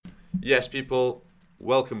Yes, people,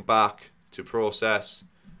 welcome back to Process,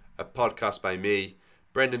 a podcast by me,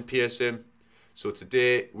 Brendan Pearson. So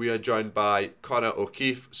today we are joined by Connor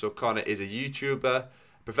O'Keefe. So Connor is a YouTuber,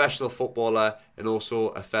 professional footballer, and also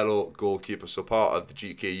a fellow goalkeeper, so part of the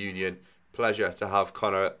GK Union. Pleasure to have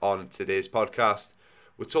Connor on today's podcast.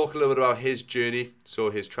 We'll talk a little bit about his journey, so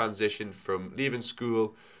his transition from leaving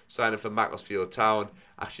school, signing for Macclesfield Town,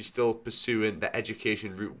 actually still pursuing the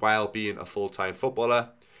education route while being a full-time footballer,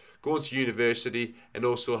 going to university, and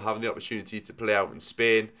also having the opportunity to play out in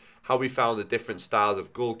Spain, how we found the different styles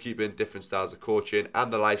of goalkeeping, different styles of coaching,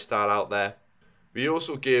 and the lifestyle out there. We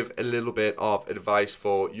also give a little bit of advice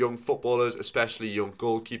for young footballers, especially young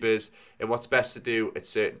goalkeepers, and what's best to do at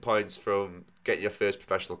certain points from getting your first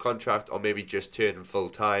professional contract or maybe just turning full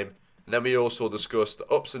time. And then we also discuss the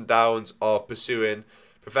ups and downs of pursuing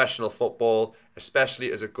professional football,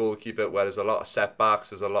 especially as a goalkeeper where there's a lot of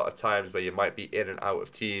setbacks, there's a lot of times where you might be in and out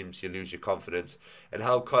of teams, you lose your confidence, and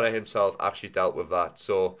how Connor himself actually dealt with that.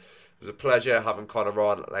 So it was a pleasure having Connor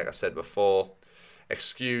on, like I said before.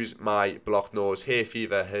 Excuse my blocked nose. Hay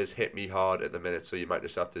fever has hit me hard at the minute, so you might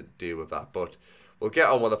just have to deal with that. But we'll get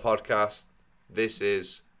on with the podcast. This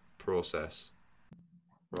is Process.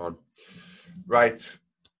 Ron. Right.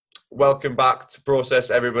 Welcome back to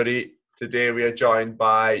Process, everybody. Today we are joined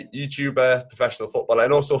by YouTuber, professional footballer,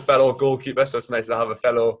 and also fellow goalkeeper. So it's nice to have a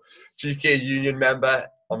fellow GK Union member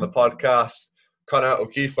on the podcast. Connor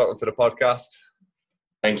O'Keefe, welcome to the podcast.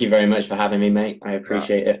 Thank you very much for having me, mate. I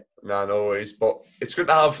appreciate it. No worries. But it's good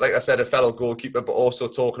to have, like I said, a fellow goalkeeper, but also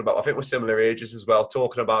talking about, I think we're similar ages as well,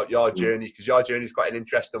 talking about your journey, because your journey is quite an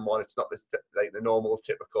interesting one. It's not this like the normal,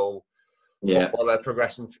 typical footballer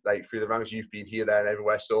progressing like through the ranks. You've been here, there, and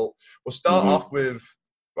everywhere. So we'll start off with,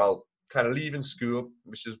 well, kind of leaving school,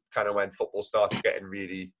 which is kind of when football starts getting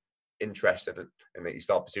really interested and that you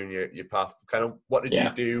start pursuing your path. Kind of, what did you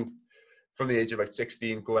do from the age of like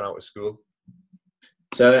 16 going out of school?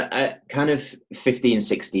 So kind of 15,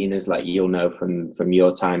 16, as like you'll know from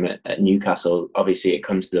your time at Newcastle, obviously it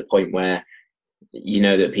comes to the point where you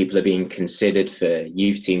know that people are being considered for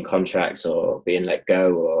youth team contracts or being let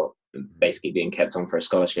go or basically being kept on for a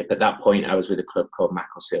scholarship. At that point, I was with a club called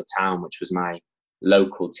Macclesfield Town, which was my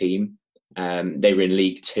local team. They were in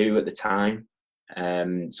League Two at the time.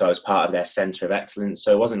 So I was part of their centre of excellence.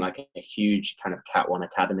 So it wasn't like a huge kind of Cat 1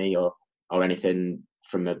 academy or anything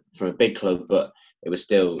from a big club, but it was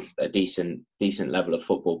still a decent level of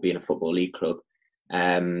football, being a football league club.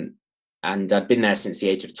 And I'd been there since the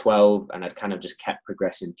age of 12, and I'd kind of just kept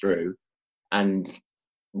progressing through. And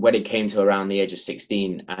when it came to around the age of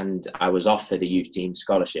 16 and I was offered the youth team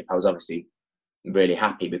scholarship, I was obviously really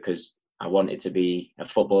happy because I wanted to be a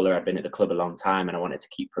footballer. I'd been at the club a long time and I wanted to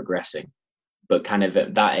keep progressing. But kind of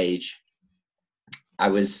at that age, I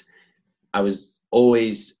was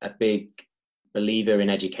always a big believer in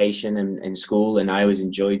education and in school, and I always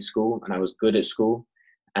enjoyed school and I was good at school,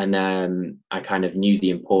 and I kind of knew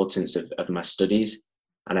the importance of my studies.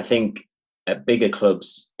 And I think at bigger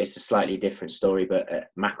clubs it's a slightly different story, but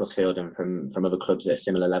at Macclesfield and from other clubs at a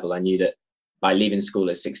similar level, I knew that by leaving school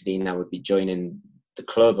at 16 I would be joining the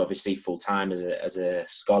club obviously full time as a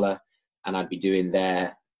scholar, and I'd be doing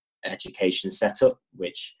their education setup,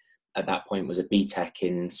 which at that point was a BTEC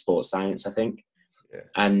in sports science, I think.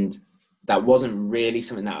 And that wasn't really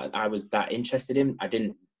something that I was that interested in. I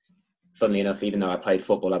didn't, funnily enough, even though I played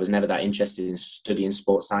football, I was never that interested in studying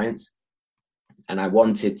sports science. And I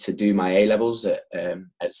wanted to do my A-levels at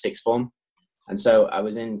sixth form. And so I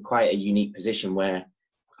was in quite a unique position where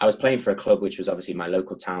I was playing for a club, which was obviously my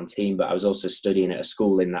local town team, but I was also studying at a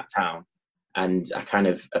school in that town. And I kind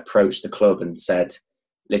of approached the club and said,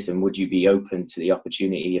 listen, would you be open to the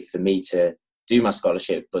opportunity for me to do my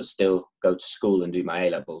scholarship, but still go to school and do my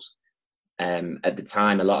A-levels? At the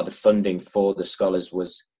time, a lot of the funding for the scholars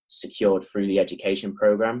was secured through the education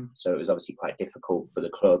program. So it was obviously quite difficult for the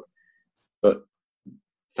club. But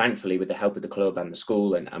thankfully, with the help of the club and the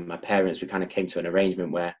school and my parents, we kind of came to an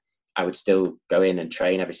arrangement where I would still go in and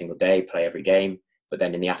train every single day, play every game. But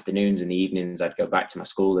then in the afternoons and the evenings, I'd go back to my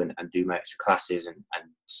school and do my extra classes and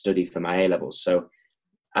study for my A-levels. So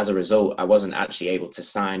as a result, I wasn't actually able to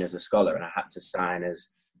sign as a scholar, and I had to sign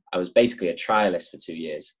as, I was basically a trialist for 2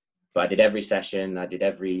 years. But I did every session, I did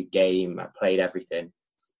every game, I played everything.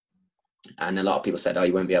 And a lot of people said, oh,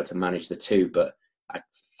 you won't be able to manage the two. But I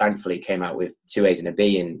thankfully came out with 2 A's and a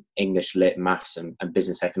B in English, Lit, Maths and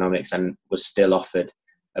business economics, and was still offered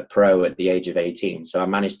a pro at the age of 18. So I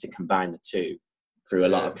managed to combine the two through a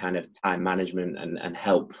lot of kind of time management and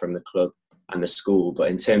help from the club and the school. But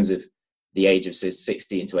in terms of the age of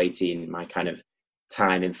 16 to 18, my kind of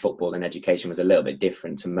time in football and education was a little bit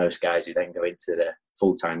different to most guys who then go into the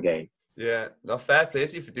full-time game. Yeah, no, fair play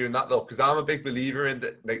to you for doing that though, because I'm a big believer in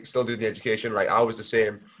that, like, still doing the education. Like, I was the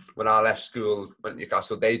same when I left school, went to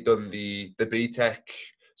Newcastle. They'd done the BTEC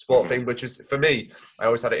sport thing, which was, for me, I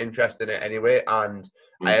always had an interest in it anyway, and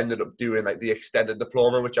I ended up doing like the extended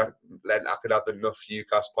diploma, which I could have enough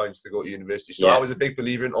UCAS points to go to university. So I was a big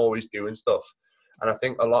believer in always doing stuff, and I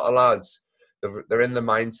think a lot of lads, they're in the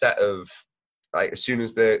mindset of, like, as soon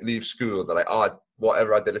as they leave school, they're like, oh,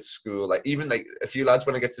 whatever I did at school. Like, even like a few lads,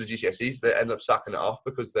 when I get to the GCSEs, they end up sacking it off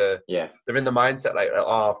because they're in the mindset like,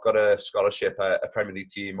 oh, I've got a scholarship, a Premier League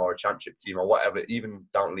team or a Championship team or whatever, even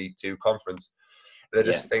down League Two conference. They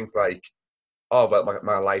just think like, oh, well,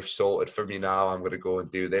 my life's sorted for me now. I'm going to go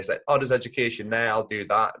and do this. Like, oh, there's education there. I'll do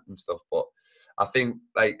that and stuff. But I think,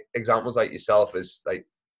 like, examples like yourself is like,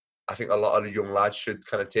 I think a lot of the young lads should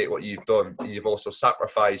kind of take what you've done. You've also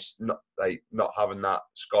sacrificed not having that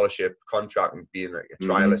scholarship contract and being like a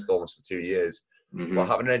trialist almost for 2 years, but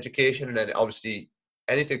having an education, and then obviously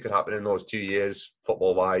anything could happen in those 2 years,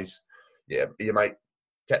 football wise. Yeah, you might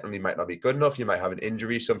not be good enough. You might have an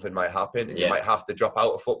injury, something might happen, and you might have to drop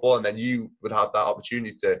out of football, and then you would have that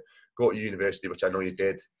opportunity to go to university, which I know you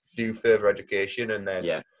did, do further education, and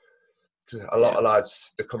then a lot of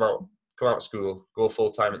lads, they come out of school, go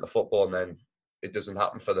full time into football, and then it doesn't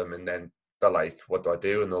happen for them, and then they're like, what do I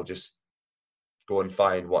do? And they'll just go and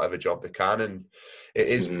find whatever job they can, and it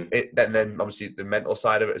is and then obviously the mental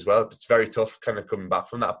side of it as well. It's very tough kind of coming back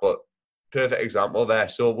from that, but perfect example there.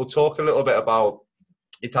 So we'll talk a little bit about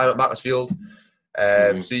your time at Macclesfield.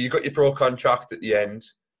 So you got your pro contract at the end.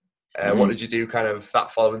 What did you do kind of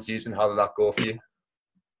that following season? How did that go for you?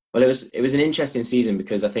 Well, it was an interesting season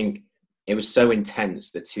because I think it was so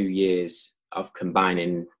intense, the 2 years of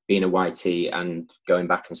combining being a YT and going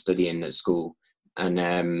back and studying at school.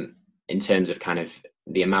 And in terms of kind of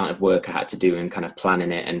the amount of work I had to do and kind of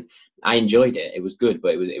planning it, and I enjoyed it. It was good,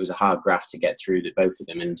 but it was a hard graft to get through both of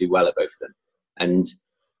them and do well at both of them. And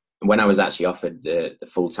when I was actually offered the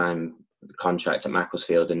full-time contract at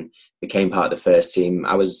Macclesfield and became part of the first team,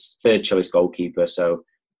 I was third choice goalkeeper. So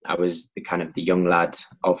I was the young lad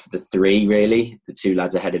of the three, really. The two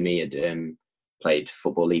lads ahead of me had played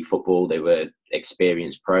league football. They were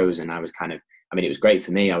experienced pros, and I was it was great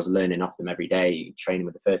for me. I was learning off them every day, training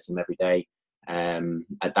with the first team every day.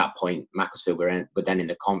 At that point, Macclesfield were then in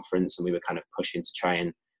the conference, and we were kind of pushing to try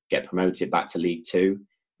and get promoted back to League Two.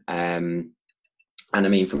 And I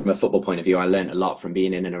mean, from a football point of view, I learned a lot from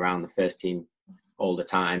being in and around the first team all the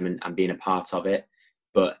time and being a part of it.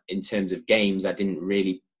 But in terms of games, I didn't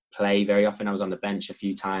really play very often. I was on the bench a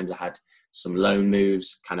few times. I had some loan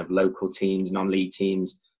moves, kind of local teams, non-league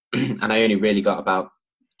teams. And I only really got about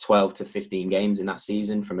 12 to 15 games in that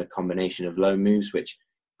season from a combination of loan moves, which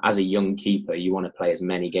as a young keeper, you want to play as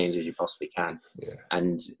many games as you possibly can. Yeah.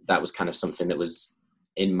 And that was kind of something that was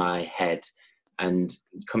in my head. And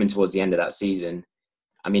coming towards the end of that season,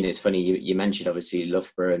 I mean, it's funny, you mentioned obviously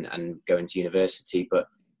Loughborough and going to university, but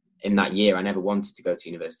in that year, I never wanted to go to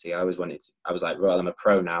university. I was like, well, I'm a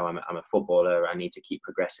pro now. I'm a footballer. I need to keep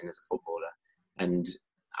progressing as a footballer. And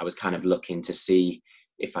I was kind of looking to see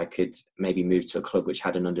if I could maybe move to a club which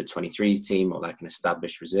had an under-23s team or like an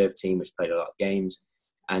established reserve team, which played a lot of games.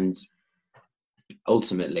 And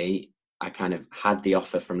ultimately, I kind of had the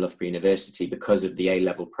offer from Loughborough University because of the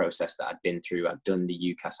A-level process that I'd been through. I'd done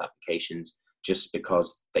the UCAS applications just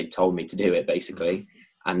because they told me to do it, basically.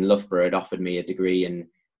 And Loughborough had offered me a degree, and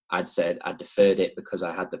I'd said I deferred it because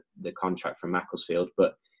I had the contract from Macclesfield.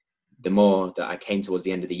 But the more that I came towards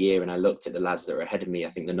the end of the year and I looked at the lads that were ahead of me,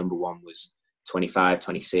 I think the number one was 25,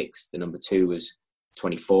 26. The number two was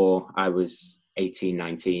 24. I was 18,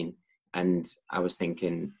 19. And I was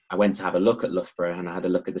thinking, I went to have a look at Loughborough and I had a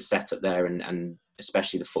look at the setup there and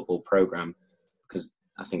especially the football programme. Because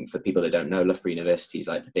I think for people that don't know, Loughborough University is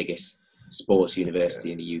like the biggest sports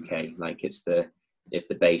university in the UK. Like it's the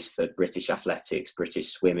base for British athletics,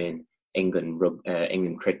 British swimming, England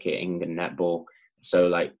cricket, England netball. So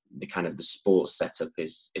like the sports setup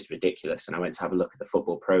is ridiculous. And I went to have a look at the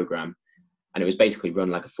football program, and it was basically run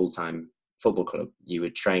like a full-time football club. You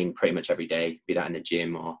would train pretty much every day, be that in the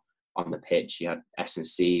gym or on the pitch. You had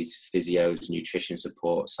S&Cs, physios, nutrition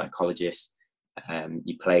support, psychologists.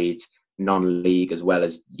 You played non-league as well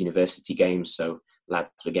as university games. So lads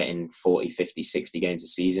were getting 40, 50, 60 games a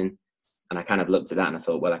season. And I kind of looked at that and I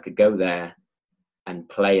thought, well, I could go there and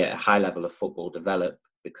play at a high level of football, develop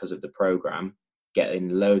because of the program, get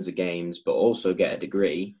in loads of games, but also get a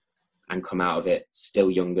degree and come out of it still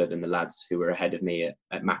younger than the lads who were ahead of me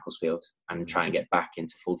at Macclesfield and try and get back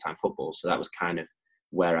into full-time football. So that was kind of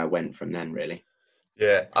where I went from then, really.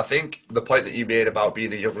 Yeah, I think the point that you made about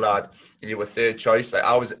being a young lad and you were third choice, like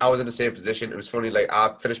I was in the same position. It was funny, like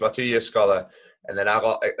I finished my 2 year scholar and then I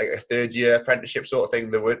got like a third year apprenticeship sort of thing.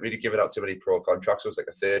 They weren't really giving out too many pro contracts. So it was like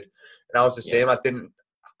a third. And I was the Yeah. same.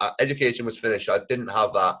 Education was finished. So I didn't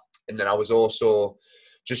have that. And then I was also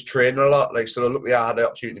just training a lot. Like, so luckily I had the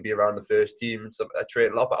opportunity to be around the first team and stuff. I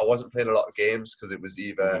trained a lot, but I wasn't playing a lot of games because it was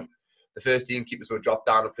either Hmm. the first team keepers would drop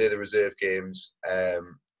down and play the reserve games,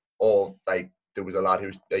 or like there was a lad who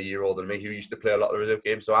was a year older than me who used to play a lot of the reserve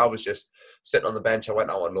games. So I was just sitting on the bench. I went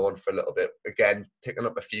out on loan for a little bit, again picking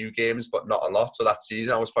up a few games, but not a lot. So that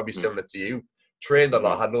season I was probably similar to you. Trained a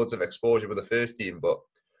lot, Hmm. had loads of exposure with the first team, but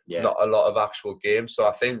Yeah. not a lot of actual games. So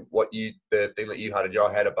I think the thing that you had in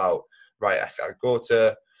your head about, right, I go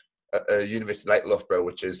to a university like Loughborough,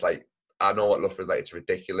 which is like, I know what Loughborough is like. It's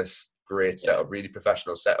ridiculous, great Yeah. setup, really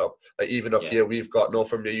professional setup. Like even up Yeah. here, we've got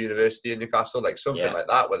Northumbria University in Newcastle, like something Yeah. like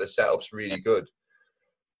that, where the setup's Yeah. really good.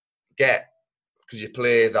 Because you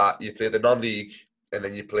play the non-league, and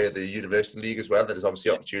then you play the university league as well. There's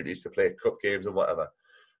obviously Yeah. opportunities to play cup games and whatever.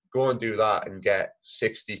 Go and do that and get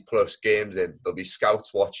 60 plus games in. There'll be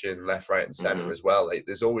scouts watching left, right, and centre Hmm. as well. Like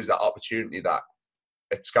there's always that opportunity that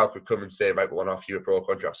a scout could come and say, right, we want to offer you a pro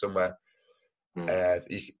contract somewhere. Hmm.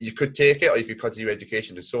 You could take it or you could continue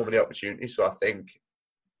education. There's so many opportunities. So I think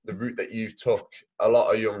the route that you've took, a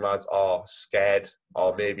lot of young lads are scared,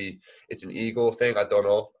 or maybe it's an ego thing. I don't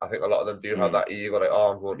know. I think a lot of them do have Hmm. that ego, like,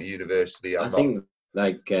 oh, I'm going to university. I I'm not. think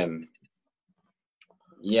like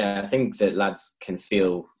yeah, I think that lads can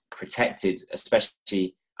feel protected,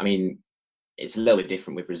 especially. I mean, it's a little bit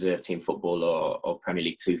different with reserve team football or Premier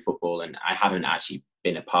League Two football, and I haven't actually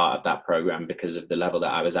been a part of that program because of the level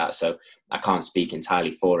that I was at, so I can't speak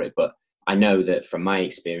entirely for it. But I know that from my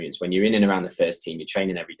experience, when you're in and around the first team, you're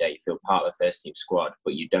training every day, you feel part of the first team squad,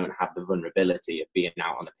 but you don't have the vulnerability of being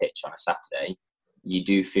out on the pitch on a Saturday. You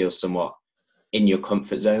do feel somewhat in your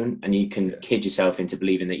comfort zone, and you can Yeah, kid yourself into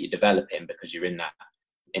believing that you're developing because you're in that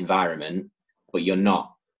environment, but you're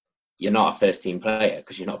not a first team player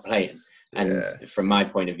because you're not playing. And yeah, from my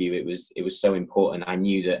point of view, it was so important. I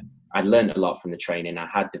knew that I'd learned a lot from the training. I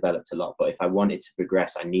had developed a lot, but if I wanted to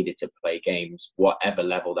progress, I needed to play games, whatever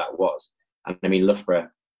level that was. And I mean, Loughborough,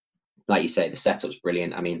 like you say, the setup's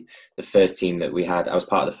brilliant. I mean, the first team that we had, I was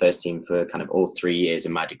part of the first team for kind of all 3 years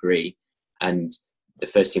in my degree. And the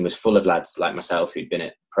first team was full of lads like myself who'd been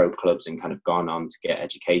at pro clubs and kind of gone on to get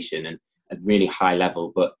education and at really high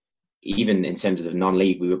level. But even in terms of the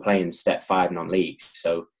non-league, we were playing step 5 non-league.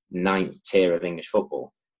 So ninth tier of English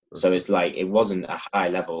football. So it's like, it wasn't a high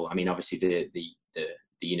level. I mean, obviously the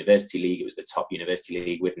university league, it was the top university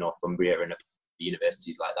league with Northumbria and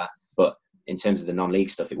universities like that. But in terms of the non-league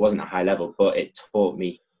stuff, it wasn't a high level, but it taught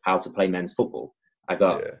me how to play men's football. I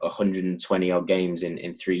got yeah. 120 odd games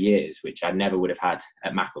in 3 years, which I never would have had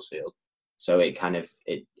at Macclesfield. So it kind of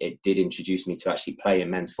it did introduce me to actually playing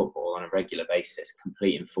men's football on a regular basis,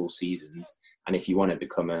 completing full seasons. And if you want to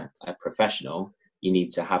become a professional, you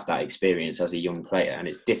need to have that experience as a young player, and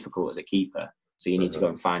it's difficult as a keeper. So you need to Uh-huh.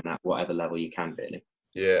 go and find that whatever level you can, really.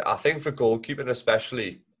 Yeah, I think for goalkeeping,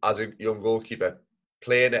 especially as a young goalkeeper,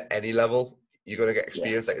 playing at any level, you're going to get Yeah,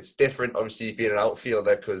 experience. Like it's different, obviously, being an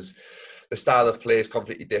outfielder because the style of play is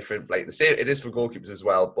completely different. Like the same, it is for goalkeepers as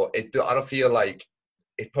well. But I don't feel like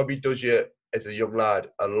it probably does you as a young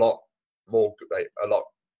lad a lot more, like a lot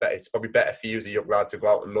better. It's probably better for you as a young lad to go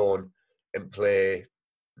out on loan and play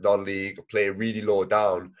non-league, play really low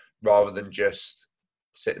down, rather than just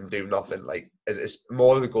sit and do nothing. Like it's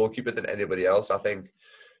more the goalkeeper than anybody else. I think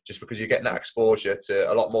just because you're getting that exposure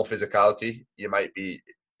to a lot more physicality, you might be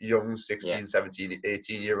young yeah, 16, 17,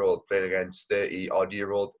 18-year-old playing against 30 odd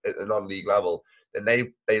year old at the non-league level, then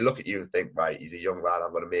they look at you and think, right, he's a young lad,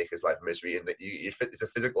 I'm going to make his life misery. And that it's a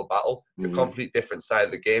physical battle. It's a mm-hmm. complete different side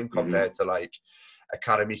of the game Mm-hmm. compared to like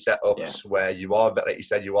academy Yeah, setups where you are, like you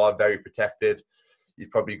said, you are very protected. You've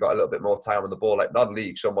probably got a little bit more time on the ball. Like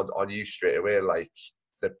non-league, someone's on you straight away, like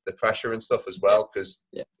the pressure and stuff as yeah, well, because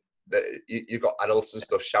yeah, you've got adults and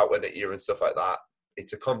stuff shouting at you and stuff like that.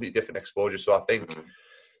 It's a completely different exposure. So I think mm-hmm.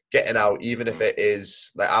 getting out, even if Mm-hmm. it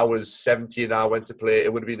is like I was 17 and I went to play,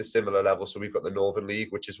 it would have been a similar level. So we've got the Northern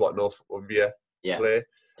League, which is what Northumbria Yeah, play.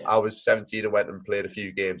 yeah, I was 17 and went and played a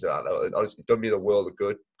few games at that level. It honestly done me the world of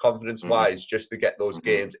good, confidence mm-hmm. wise, just to get those Mm-hmm.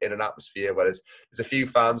 games in an atmosphere where there's a few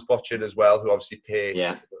fans watching as well who obviously pay.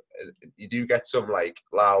 Yeah, You do get some like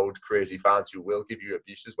loud, crazy fans who will give you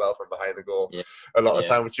abuse as well from behind the goal yeah, a lot of yeah,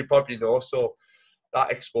 time, which you probably know. So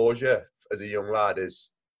that exposure as a young lad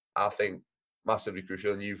is, I think, massively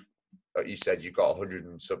crucial. And you said you've got 100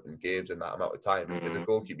 and something games in that amount of time. As a mm-hmm.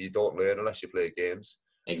 goalkeeper, you don't learn unless you play games.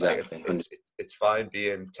 Like exactly. it's fine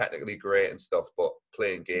being technically great and stuff, but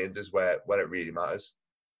playing games is where it really matters.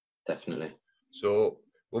 Definitely. So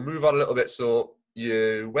we'll move on a little bit. So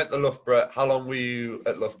you went to Loughborough. How long were you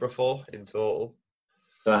at Loughborough for in total?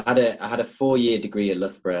 So I had a 4 year degree at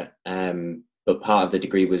Loughborough, but part of the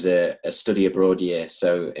degree was a study abroad year.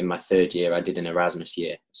 So in my third year, I did an Erasmus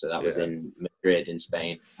year. So that was in Madrid in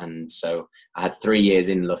Spain, and so I had 3 years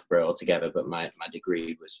in Loughborough altogether. But my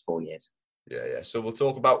degree was 4 years. Yeah. So we'll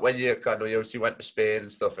talk about when you kind of you obviously went to Spain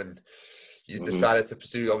and stuff, and you decided to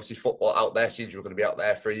pursue obviously football out there. Seems you were going to be out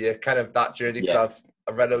there for a year. Kind of that journey, because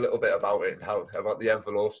I've read a little bit about it and how about the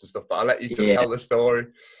envelopes and stuff. But I'll let you tell the story.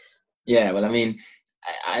 Yeah. Well, I mean,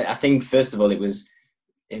 I think first of all it was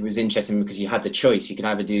interesting because you had the choice. You could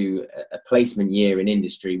either do a placement year in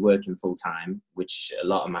industry working full time, which a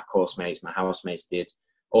lot of my course mates, my housemates did,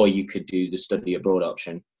 or you could do the study abroad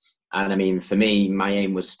option. And I mean, for me, my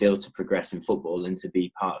aim was still to progress in football and to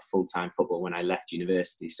be part of full-time football when I left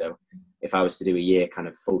university. So if I was to do a year kind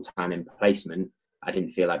of full-time in placement, I didn't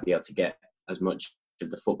feel I'd be able to get as much of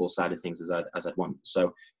the football side of things as I'd want.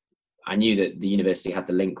 So I knew that the university had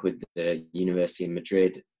the link with the university in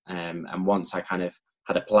Madrid. And once I kind of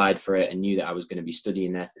had applied for it and knew that I was going to be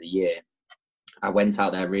studying there for the year, I went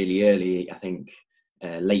out there really early, I think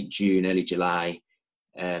late June, early July,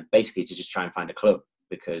 basically to just try and find a club,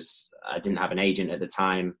 because I didn't have an agent at the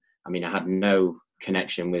time. I mean, I had no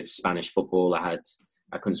connection with Spanish football. I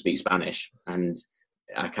couldn't speak Spanish, and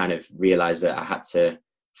I kind of realized that I had to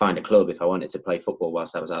find a club if I wanted to play football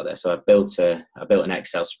whilst I was out there. So I built an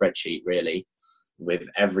Excel spreadsheet really with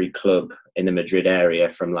every club in the Madrid area,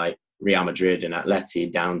 from like Real Madrid and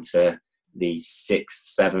Atleti down to the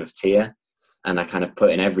 6th, 7th tier. And I kind of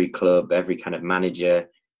put in every club, every kind of manager,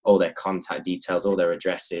 all their contact details, all their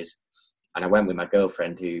addresses. And I went with my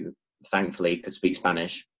girlfriend, who thankfully could speak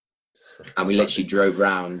Spanish. And we literally drove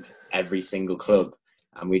around every single club,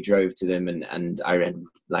 and we drove to them, and I read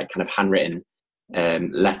like kind of handwritten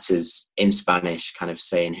letters in Spanish, kind of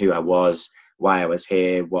saying who I was, why I was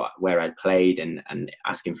here, where I'd played, and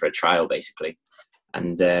asking for a trial basically.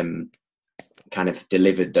 And kind of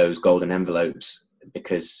delivered those golden envelopes,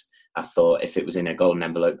 because I thought if it was in a golden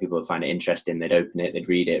envelope, people would find it interesting. They'd open it, they'd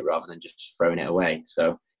read it, rather than just throwing it away.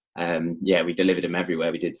 So we delivered them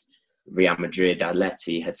everywhere. We did Real Madrid,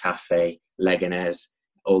 Atleti, Getafe, Leganés,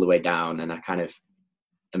 all the way down. And I kind of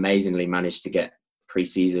amazingly managed to get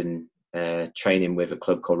pre-season training with a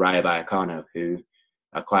club called Rayo Vallecano, who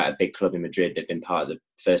are quite a big club in Madrid. They've been part of the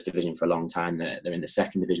first division for a long time. They're in the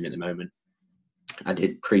second division at the moment. I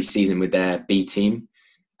did pre-season with their B team,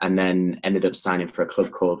 and then ended up signing for a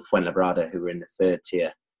club called Fuenlabrada, who were in the third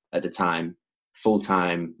tier at the time,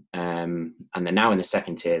 full-time, and they're now in the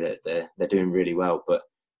second tier. They're doing really well. But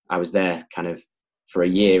I was there kind of for a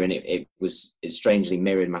year, and it strangely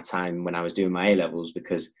mirrored my time when I was doing my A-levels,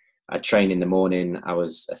 because I trained in the morning. I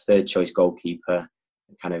was a third choice goalkeeper,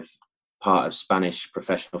 kind of part of Spanish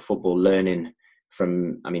professional football, learning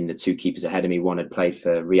from, I mean, the two keepers ahead of me. One had played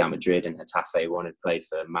for Real Madrid and Getafe, one had played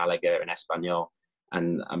for Malaga and Espanyol.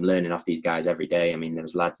 And I'm learning off these guys every day. I mean, there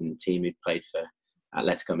was lads in the team who played for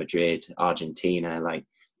Atletico Madrid, Argentina. Like,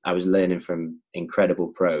 I was learning from incredible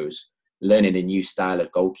pros, learning a new style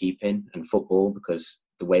of goalkeeping and football, because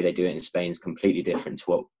the way they do it in Spain is completely different to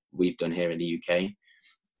what we've done here in the UK.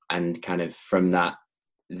 And kind of from that,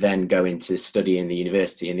 then going to study in the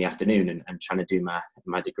university in the afternoon and trying to do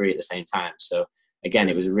my degree at the same time. So again,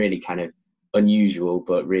 it was a really kind of unusual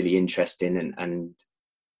but really interesting and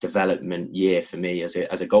development year for me as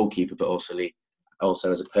a goalkeeper, but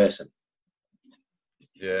also as a person.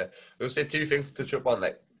 Yeah, I'll say two things to touch up on.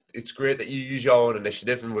 Like, it's great that you use your own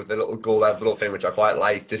initiative and with the little gold envelope thing, which I quite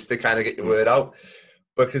like, just to kind of get your word out.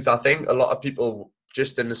 Because I think a lot of people,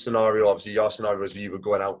 just in the scenario, obviously your scenario was you were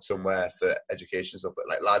going out somewhere for education stuff, but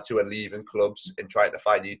like lads who are leaving clubs and trying to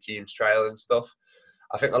find new teams, trial and stuff,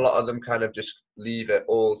 I think a lot of them kind of just leave it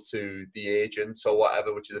all to the agents or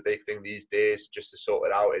whatever, which is a big thing these days, just to sort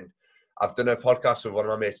it out. And I've done a podcast with one of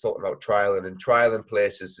my mates talking about trialing, and trialing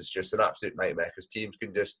places is just an absolute nightmare, because teams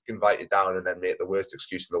can just invite you down and then make the worst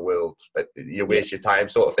excuse in the world, but you waste your time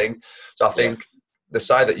sort of thing. So I think the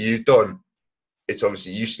side that you've done, it's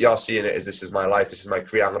obviously you're seeing it as, this is my life, this is my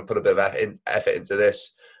career, I'm going to put a bit of effort into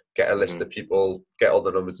this, get a list of people, get all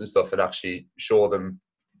the numbers and stuff, and actually show them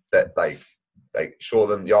that like show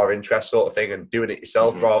them your interest sort of thing, and doing it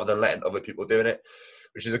yourself rather than letting other people doing it,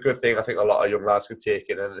 which is a good thing I think a lot of young lads can take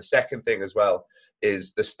in. And the second thing as well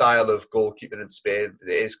is the style of goalkeeping in Spain. It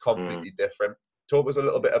is completely different. Talk us a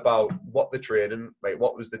little bit about what the training, like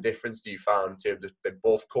what was the difference you found in terms of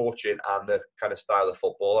both coaching and the kind of style of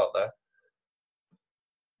football out there?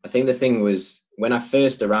 I think the thing was when I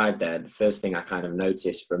first arrived there, the first thing I kind of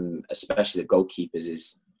noticed from especially the goalkeepers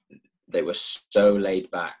is they were so laid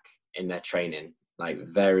back in their training, like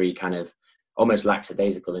very kind of almost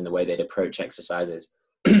lackadaisical in the way they'd approach exercises.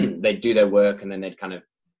 They'd do their work and then they'd kind of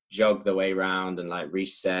jog their way around and like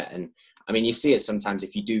reset. And I mean, you see it sometimes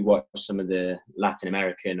if you do watch some of the Latin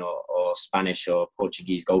American or Spanish or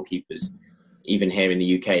Portuguese goalkeepers, even here in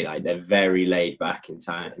the UK, like they're very laid back in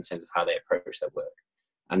terms of how they approach their work.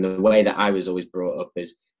 And the way that I was always brought up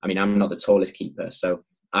is, I mean, I'm not the tallest keeper, so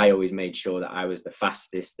I always made sure that I was the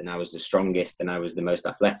fastest and I was the strongest and I was the most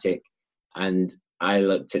athletic. And I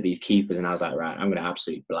looked at these keepers and I was like, right, I'm going to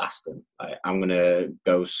absolutely blast them. Like, I'm going to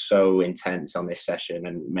go so intense on this session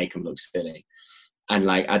and make them look silly. And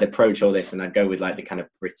like, I'd approach all this and I'd go with like the kind of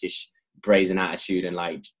British brazen attitude and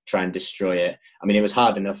like try and destroy it. I mean, it was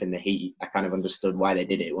hard enough in the heat. I kind of understood why they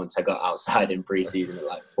did it once I got outside in pre-season at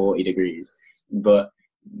like 40 degrees. But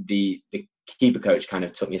the keeper coach kind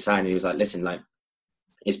of took me aside and he was like, listen, like,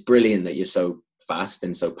 it's brilliant that you're so fast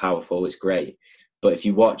and so powerful. It's great. But if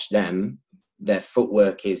you watch them, their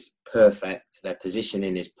footwork is perfect. Their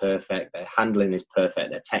positioning is perfect. Their handling is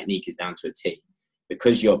perfect. Their technique is down to a T.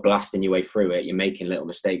 Because you're blasting your way through it, you're making little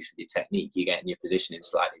mistakes with your technique. You're getting your positioning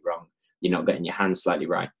slightly wrong. You're not getting your hands slightly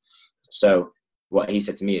right. So what he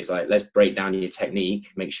said to me is like, let's break down your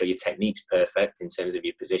technique, make sure your technique's perfect in terms of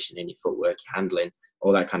your positioning, your footwork, your handling,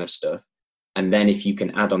 all that kind of stuff. And then if you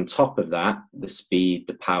can add on top of that, the speed,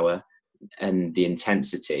 the power, and the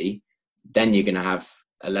intensity, then you're going to have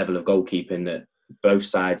a level of goalkeeping that both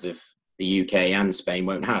sides of the UK and Spain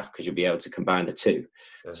won't have, because you'll be able to combine the two.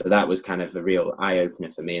 Yeah. So that was kind of a real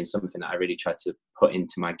eye-opener for me, and something that I really tried to put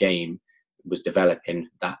into my game was developing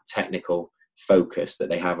that technical focus that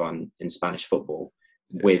they have in Spanish football,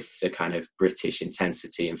 yeah, with the kind of British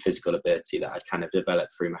intensity and physical ability that I'd kind of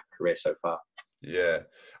developed through my career so far. Yeah,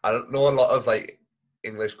 I don't know a lot of like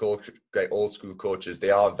English like old school coaches. They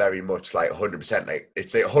are very much like 100%. Like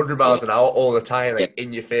it's like 100 miles an hour all the time, like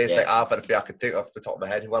in your face. Like I've had a few I could think off the top of my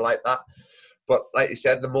head who are like that. But like you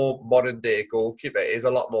said, the more modern day goalkeeper is a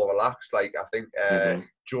lot more relaxed. Like I think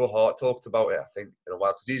Joe Hart talked about it, I think, in a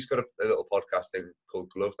while, because he's got a little podcast thing called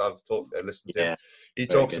Gloved I've listened to. He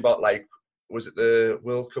talks about like, was it the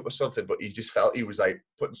World Cup or something, but he just felt he was like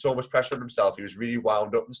putting so much pressure on himself. He was really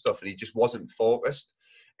wound up and stuff, and he just wasn't focused.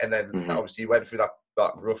 And then obviously he went through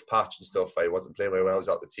that rough patch and stuff where he wasn't playing very well, he was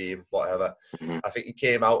out the team, whatever. I think he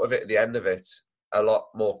came out of it at the end of it a lot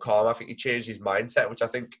more calm. I think he changed his mindset, which I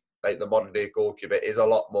think like the modern day goalkeeper is a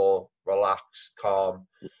lot more relaxed, calm.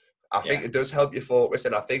 I think it does help you focus,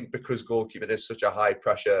 and I think because goalkeeping is such a high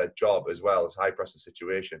pressure job as well, it's a high pressure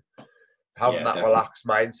situation, having that relaxed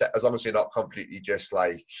mindset, as long as you're not completely just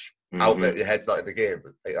like out there, your head's not in the game,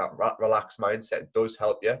 like that relaxed mindset does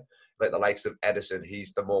help you. Like the likes of Edison,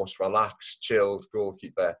 he's the most relaxed, chilled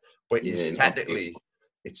goalkeeper, but he's technically,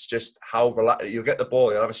 it's just how relaxed. You'll get the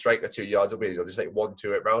ball, you'll have a striker 2 yards away, you'll just like 1-2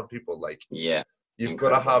 it round people. Like, you've got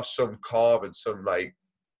to have some calm and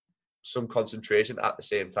some concentration at the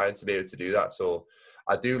same time to be able to do that. So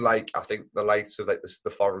I think the likes of like the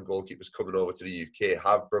foreign goalkeepers coming over to the UK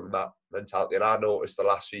have brought that mentality. And I noticed the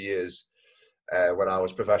last few years when I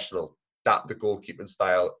was professional that the goalkeeping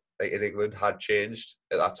style like in England had changed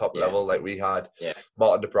at that top level. Like we had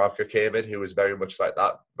Martin Dubravka came in, who was very much like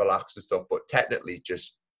that, relaxed and stuff, but technically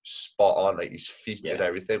just spot on. Like his feet and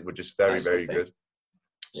everything were just very, very good.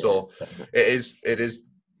 So it is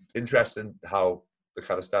interesting how the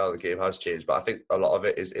kind of style of the game has changed, but I think a lot of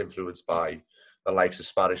it is influenced by the likes of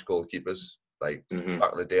Spanish goalkeepers, like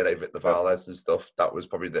back in the day, like Victor Valdes and stuff. That was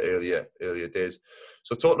probably the earlier days.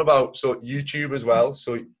 So talking about YouTube as well.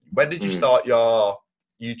 So when did you start your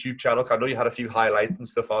YouTube channel? I know you had a few highlights and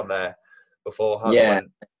stuff on there beforehand. Yeah,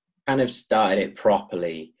 kind of started it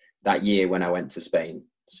properly that year when I went to Spain.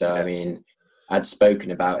 So I mean, I'd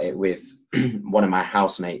spoken about it with one of my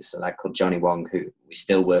housemates, a lad called Johnny Wong, who we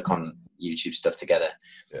still work on YouTube stuff together.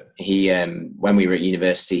 He when we were at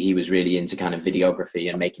university, he was really into kind of videography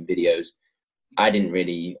and making videos.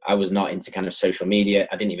 I was not into kind of social media.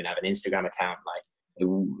 I didn't even have an Instagram account. Like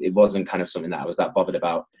it wasn't kind of something that I was that bothered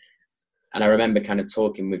about. And I remember kind of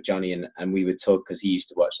talking with Johnny and we would talk, because he used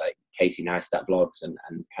to watch like Casey Neistat vlogs and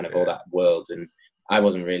kind of all that world. And I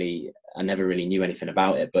never really knew anything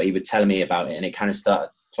about it, but he would tell me about it, and it kind of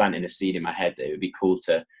started planting a seed in my head that it would be cool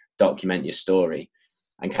to document your story.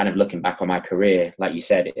 And kind of looking back on my career, like you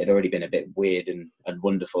said, it had already been a bit weird and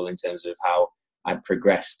wonderful in terms of how I'd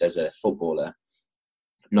progressed as a footballer,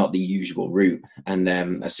 not the usual route. And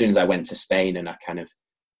as soon as I went to Spain and I kind of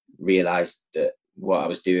realised that what I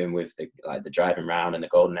was doing with the driving around and the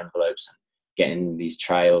golden envelopes, and getting these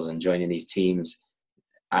trials and joining these teams,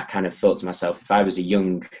 I kind of thought to myself, if I was a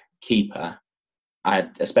young keeper,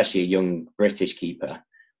 especially a young British keeper,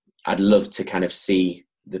 I'd love to kind of see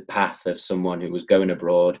the path of someone who was going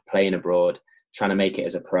abroad, playing abroad, trying to make it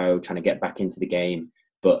as a pro, trying to get back into the game,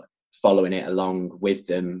 but following it along with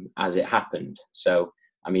them as it happened. So,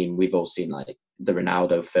 I mean, we've all seen like the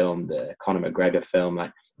Ronaldo film, the Conor McGregor film,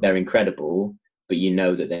 like they're incredible, but you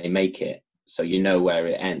know that they make it. So you know where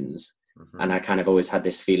it ends. Mm-hmm. And I kind of always had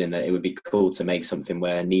this feeling that it would be cool to make something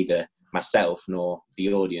where neither myself nor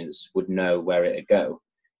the audience would know where it would go,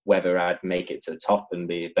 whether I'd make it to the top and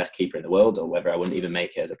be the best keeper in the world or whether I wouldn't even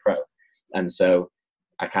make it as a pro. And so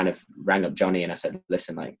I kind of rang up Johnny and I said,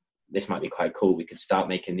 listen, like, this might be quite cool. We could start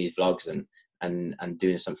making these vlogs and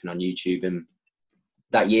doing something on YouTube. And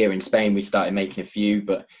that year in Spain, we started making a few,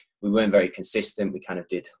 but we weren't very consistent. We kind of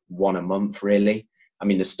did one a month, really. I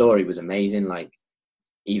mean, the story was amazing. Like,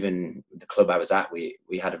 even the club I was at, we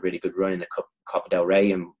had a really good run in the Copa del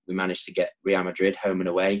Rey, and we managed to get Real Madrid home and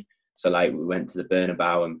away. So, like, we went to the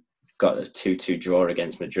Bernabeu and got a 2-2 draw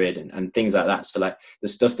against Madrid and things like that. So, like, the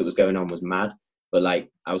stuff that was going on was mad. But,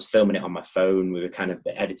 like, I was filming it on my phone. We were kind of,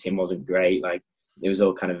 the editing wasn't great. Like, it was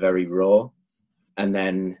all kind of very raw. And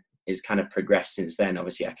then it's kind of progressed since then.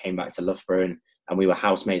 Obviously, I came back to Loughborough and we were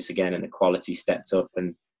housemates again, and the quality stepped up.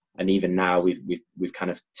 And even now we've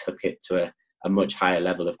kind of took it to a much higher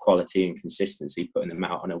level of quality and consistency, putting them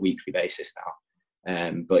out on a weekly basis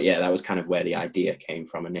now. But yeah, that was kind of where the idea came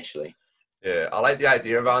from initially. Yeah, I like the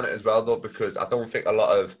idea around it as well, though, because I don't think a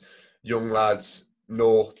lot of young lads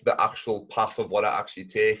know the actual path of what it actually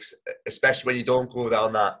takes, especially when you don't go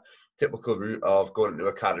down that typical route of going to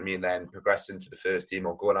academy and then progressing to the first team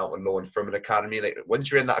or going out on loan from an academy. Like, once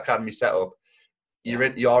you're in that academy setup,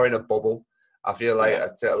 you're in a bubble. I feel like I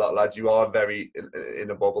tell a lot of lads, you are very in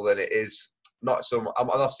a bubble, and it is not so much, I'm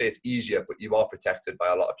not saying it's easier, but you are protected by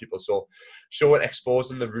a lot of people. So showing,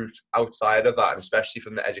 exposing the route outside of that, and especially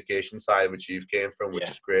from the education side, which you've came from, which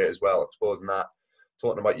is great as well, exposing that,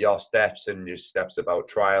 talking about your steps and your steps about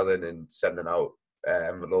trialing and sending out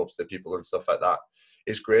envelopes to people and stuff like that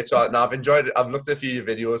is great. So now I've enjoyed it. I've looked at a few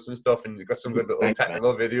videos and stuff, and you've got some good little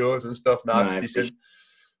technical videos and stuff. Now it's decent.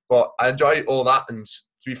 But I enjoy all that, and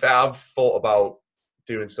to be fair, I've thought about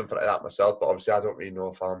doing something like that myself, but obviously I don't really know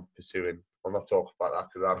if I'm pursuing. I'm not talking about that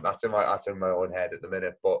because that's in my own head at the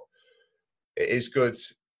minute. But it is good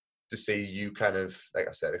to see you kind of, like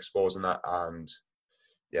I said, exposing that, and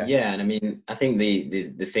yeah. And I mean, I think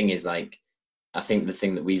the thing is, like, I think the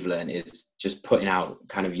thing that we've learned is just putting out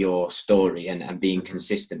kind of your story and being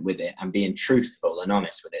consistent with it and being truthful and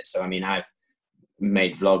honest with it. So I mean, I've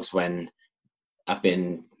made vlogs when I've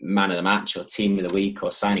been man of the match or team of the week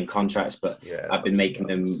or signing contracts, but I've been making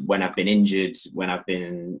them when I've been injured, when I've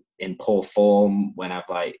been in poor form, when I've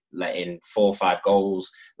like let in 4 or 5 goals.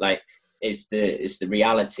 Like, it's the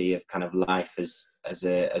reality of kind of life as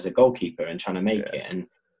a goalkeeper and trying to make it. And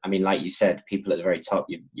I mean, like you said, people at the very top,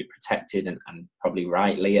 you're protected and probably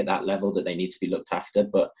rightly at that level that they need to be looked after,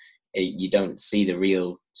 but you don't see the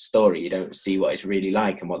real story. You don't see what it's really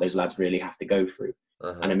like and what those lads really have to go through.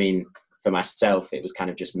 And I mean, for myself, it was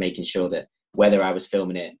kind of just making sure that whether I was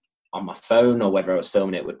filming it on my phone or whether I was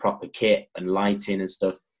filming it with proper kit and lighting and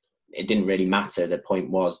stuff, it didn't really matter. The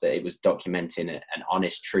point was that it was documenting an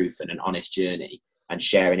honest truth and an honest journey and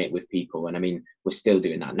sharing it with people. And I mean, we're still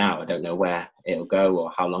doing that now. I don't know where it'll go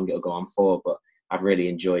or how long it'll go on for, but I've really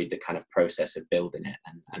enjoyed the kind of process of building it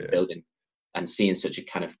and building and seeing such a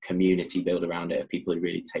kind of community build around it of people who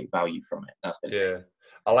really take value from it. That's been amazing.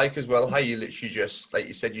 I like as well how you literally just, like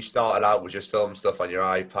you said, you started out with just film stuff on your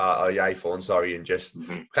iPad or your iPhone, and just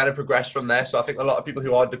kind of progressed from there. So I think a lot of people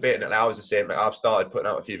who are debating it now is the same. Like, I've started putting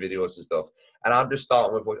out a few videos and stuff, and I'm just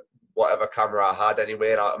starting with whatever camera I had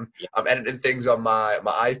anyway. And I'm editing things on my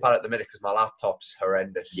iPad at the minute because my laptop's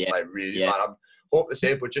horrendous. Like, really bad. I'm hoping to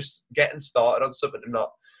say, but just getting started on something and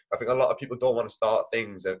not. I think a lot of people don't want to start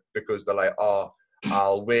things because they're like, oh,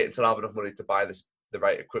 I'll wait until I have enough money to buy the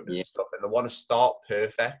right equipment and stuff, and they want to start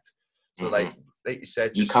perfect. So like you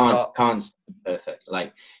said, just can't start perfect.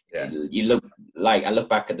 Like, you look, like, I look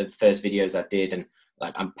back at the first videos I did, and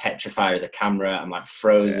like, I'm petrified of the camera. I'm like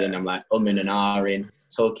frozen. I'm like and ahhing,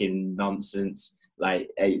 talking nonsense. Like,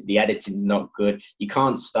 the editing's not good. You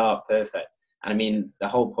can't start perfect. And I mean, the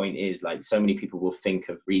whole point is, like, so many people will think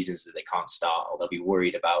of reasons that they can't start, or they'll be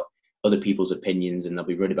worried about other people's opinions, and they'll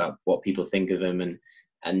be worried about what people think of them.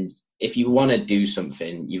 And if you want to do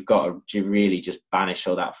something, you've got to really just banish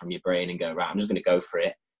all that from your brain and go, right, I'm just going to go for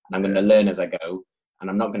it. And I'm going to learn as I go. And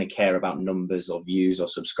I'm not going to care about numbers or views or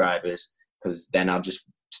subscribers, because then I'll just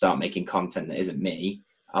start making content that isn't me.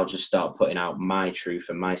 I'll just start putting out my truth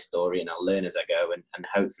and my story, and I'll learn as I go, and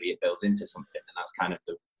hopefully it builds into something. And that's kind of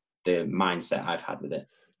the mindset I've had with it.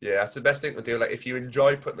 Yeah, that's the best thing to do. Like, if you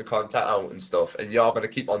enjoy putting the content out and stuff, and you're going to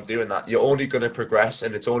keep on doing that, you're only going to progress,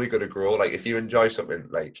 and it's only going to grow. Like, if you enjoy something,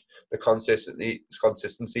 like, the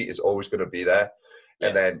consistency is always going to be there. Yeah.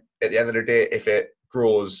 And then at the end of the day, if it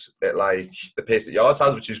grows at like the pace that yours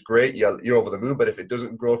has, which is great, you're over the moon. But if it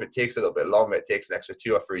doesn't grow, if it takes a little bit longer, it takes an extra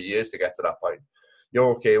 2 or 3 years to get to that point, you're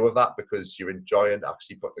okay with that because you're enjoying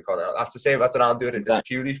actually putting the content out. That's the same. That's what I'm doing.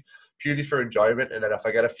 It's purely for enjoyment. And then if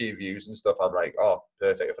I get a few views and stuff, I'm like, oh,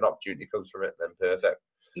 perfect. If an opportunity comes from it, then perfect.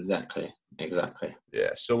 Exactly.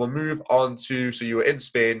 Yeah. So we'll move on to, so you were in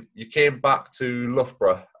Spain. You came back to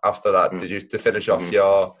Loughborough after that. Did you, to finish off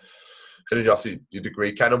your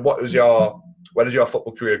degree? Kind of, where did your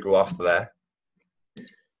football career go after there?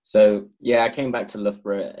 So yeah, I came back to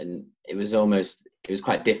Loughborough, and it was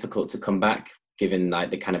quite difficult to come back, given like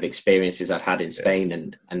the kind of experiences I'd had in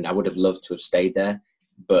Spain, and I would have loved to have stayed there.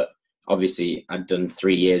 But obviously I'd done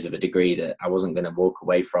 3 years of a degree that I wasn't going to walk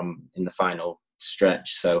away from in the final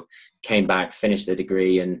stretch. So came back, finished the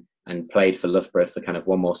degree, and played for Loughborough for kind of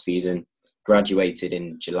one more season, graduated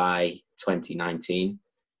in July 2019.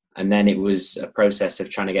 And then it was a process of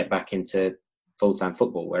trying to get back into full-time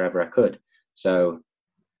football wherever I could. So,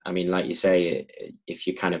 I mean, like you say, if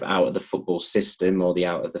you're kind of out of the football system or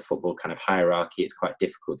out of the football kind of hierarchy, it's quite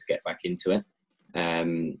difficult to get back into it.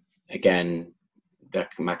 Again,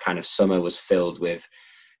 my kind of summer was filled with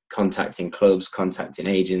contacting clubs, contacting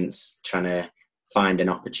agents, trying to find an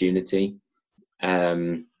opportunity.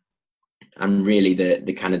 And really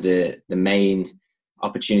the kind of the main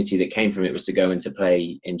opportunity that came from it was to go and to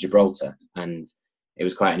play in Gibraltar. And it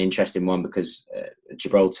was quite an interesting one because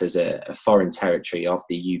Gibraltar is a foreign territory of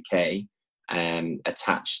the UK,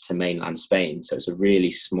 attached to mainland Spain. So it's a really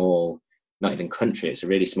small, not even country, it's a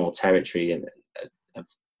really small territory of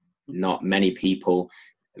not many people,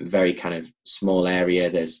 very kind of small area.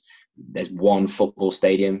 There's one football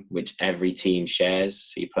stadium which every team shares,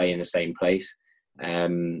 so you play in the same place.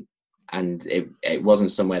 And it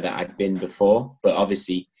wasn't somewhere that I'd been before, but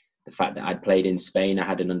obviously the fact that I'd played in Spain, I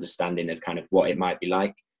had an understanding of kind of what it might be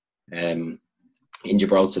like. In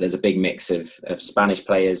Gibraltar, there's a big mix of Spanish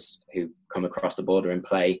players who come across the border and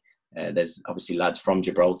play. There's obviously lads from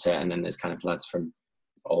Gibraltar, and then there's kind of lads from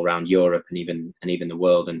all around Europe and even the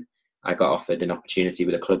world. And I got offered an opportunity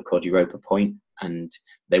with a club called Europa Point, and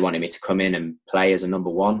they wanted me to come in and play as a number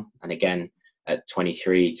one. And again, at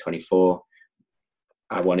 23, 24,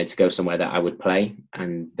 I wanted to go somewhere that I would play,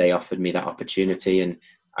 and they offered me that opportunity, and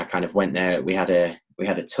I kind of went there. We had a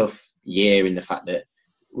tough year in the fact that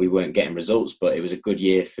we weren't getting results, but it was a good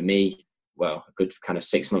year for me. Well, a good kind of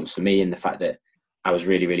 6 months for me in the fact that I was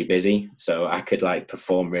really, really busy. So I could like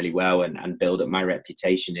perform really well and build up my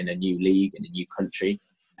reputation in a new league in a new country,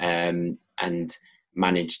 and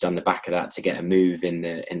managed on the back of that to get a move in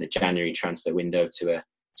the January transfer window to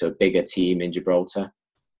a bigger team in Gibraltar,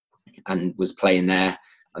 and was playing there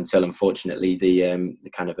until unfortunately the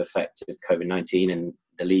kind of effect of COVID-19 and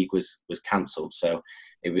the league was cancelled. So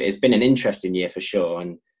it's been an interesting year for sure,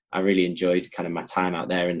 and I really enjoyed kind of my time out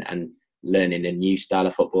there and learning a new style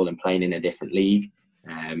of football and playing in a different league.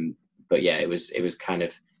 But yeah, it was kind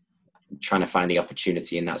of trying to find the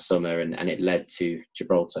opportunity in that summer, and it led to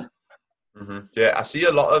Gibraltar. Mm-hmm. Yeah, I see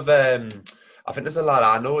a lot of I think there's a lad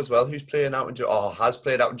I know as well who's playing out has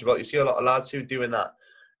played out in Gibraltar. You see a lot of lads who are doing that.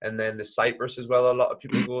 And then the Cyprus as well, a lot of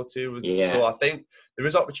people go to. Yeah. So I think there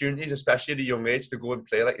is opportunities, especially at a young age, to go and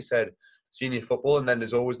play, like you said, senior football. And then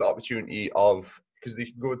there's always the opportunity of, because they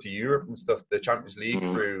can go to Europe and stuff, the Champions League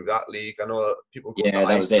through that league. I know people go to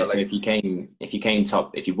that was it. So if you came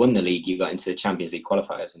top, if you won the league, you got into the Champions League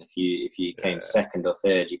qualifiers. And if you came second or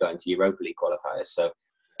third, you got into Europa League qualifiers. So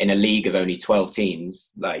in a league of only 12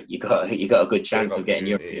 teams, like you got a good chance of getting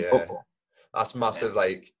European football. That's massive.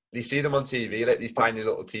 Like, you see them on TV, like these tiny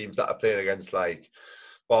little teams that are playing against like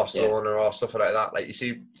Barcelona or stuff like that. Like you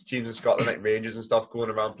see teams in Scotland like Rangers and stuff going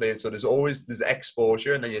around playing. So there's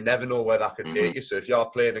exposure, and then you never know where that could take you. So if you're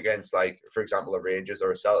playing against like, for example, a Rangers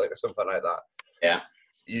or a Celtic or something like that,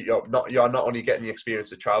 you're not only getting the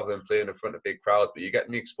experience of traveling and playing in front of big crowds, but you're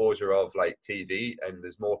getting the exposure of like TV, and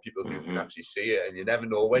there's more people who can actually see it, and you never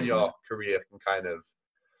know when your career can kind of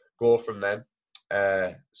go from them.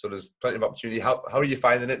 So there's plenty of opportunity. How are you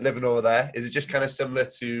finding it living over there? Is it just kind of similar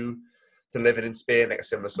to living in Spain, like a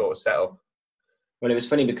similar sort of setup? Well, it was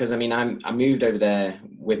funny because I mean I moved over there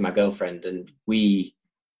with my girlfriend, and we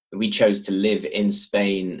chose to live in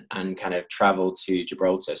Spain and kind of travel to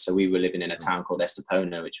Gibraltar. So we were living in a town called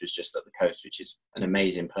Estepona, which was just up the coast, which is an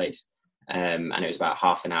amazing place. And it was about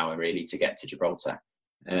half an hour really to get to Gibraltar.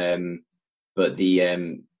 But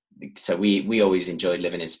so we always enjoyed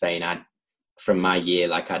living in Spain. From my year,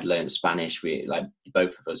 like I'd learned Spanish. We like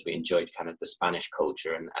both of us, we enjoyed kind of the Spanish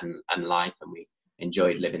culture and life, and we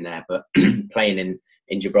enjoyed living there. But playing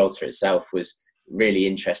in Gibraltar itself was really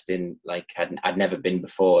interesting. Like I'd never been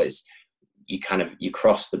before. Is you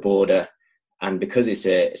cross the border, and because it's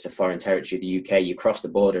a foreign territory, the UK, you cross the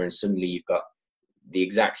border and suddenly you've got the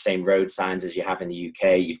exact same road signs as you have in the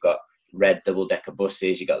UK. You've got red double-decker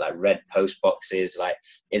buses, you got like red post boxes. Like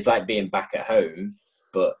it's like being back at home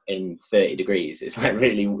but in 30 degrees. It's like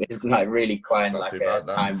really quite like a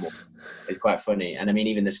time warp. It's quite funny. And I mean,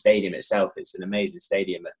 even the stadium itself, it's an amazing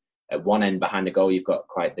stadium. At one end behind the goal, you've got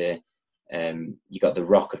quite you got the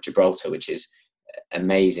Rock of Gibraltar, which is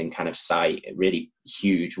amazing kind of sight, a really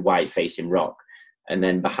huge white facing rock. And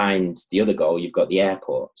then behind the other goal, you've got the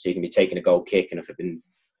airport. So you can be taking a goal kick and if it's been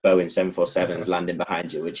Boeing 747s landing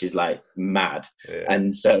behind you, which is like mad. Yeah.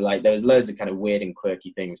 And so like there was loads of kind of weird and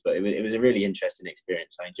quirky things, but it was a really interesting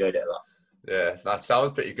experience. I enjoyed it a lot. Yeah, that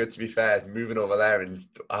sounds pretty good, to be fair. Moving over there, and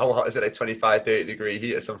how hot is it, like 25, 30 degree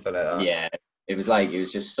heat or something like that? Yeah, it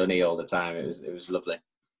was just sunny all the time. It was lovely.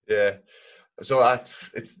 Yeah, so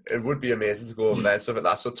it would be amazing to go over there and stuff like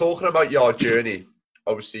that. So talking about your journey,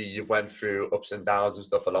 obviously you've went through ups and downs and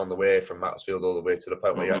stuff along the way, from Macclesfield all the way to the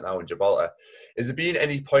point where you're at now in Gibraltar. Has there been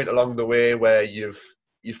any point along the way where you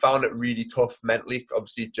found it really tough mentally?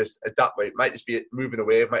 Obviously, just adapt. It might just be moving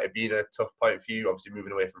away. It might have been a tough point for you, obviously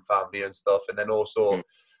moving away from family and stuff, and then also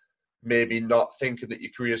maybe not thinking that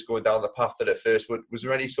your career's going down the path that it first would. Was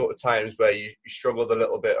there any sort of times where you struggled a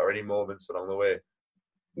little bit, or any moments along the way?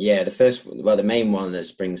 Yeah, the main one that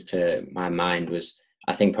springs to my mind was,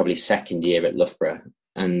 I think, probably second year at Loughborough.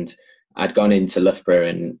 And I'd gone into Loughborough,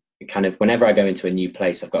 and kind of whenever I go into a new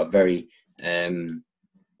place, I've got a very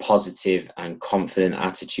positive and confident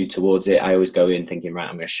attitude towards it. I always go in thinking, right,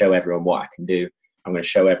 I'm going to show everyone what I can do. I'm going to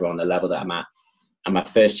show everyone the level that I'm at. And my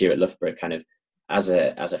first year at Loughborough, kind of as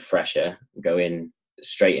a fresher, go in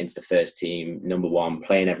straight into the first team, number one,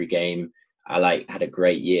 playing every game. I had a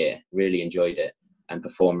great year, really enjoyed it, and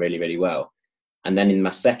performed really, really well. And then in my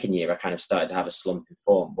second year, I kind of started to have a slump in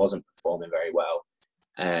form, wasn't performing very well.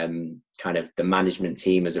 Kind of the management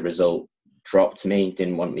team, as a result, dropped me,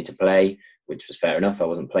 didn't want me to play, which was fair enough. I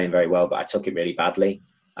wasn't playing very well, but I took it really badly.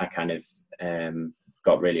 I kind of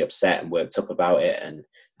got really upset and worked up about it,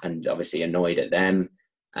 and obviously annoyed at them,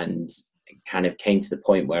 and kind of came to the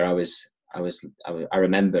point where I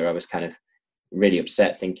remember I was kind of really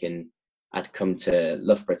upset, thinking I'd come to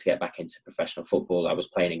Loughborough to get back into professional football. I was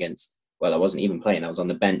playing against, well, I wasn't even playing. I was on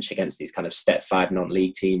the bench against these kind of Step 5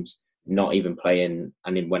 non-league teams, not even playing.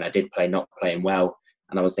 And then when I did play, not playing well.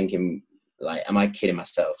 And I was thinking, like, am I kidding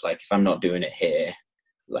myself? Like, if I'm not doing it here,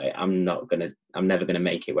 like, I'm never going to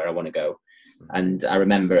make it where I want to go. And I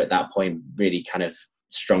remember at that point really kind of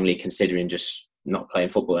strongly considering just not playing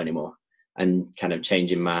football anymore, and kind of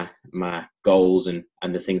changing my goals and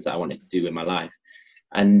the things that I wanted to do in my life.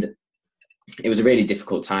 And it was a really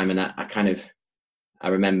difficult time. And I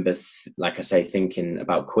remember, like I say, thinking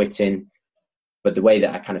about quitting. But the way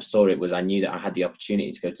that I kind of saw it was, I knew that I had the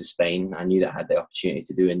opportunity to go to Spain. I knew that I had the opportunity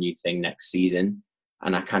to do a new thing next season.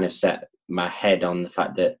 And I kind of set my head on the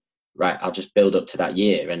fact that, right, I'll just build up to that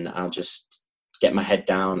year, and I'll just get my head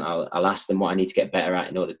down. I'll ask them what I need to get better at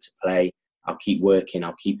in order to play. I'll keep working.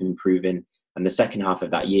 I'll keep improving. And the second half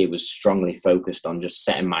of that year was strongly focused on just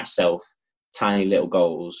setting myself tiny little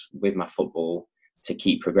goals with my football to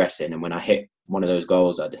keep progressing. And when I hit one of those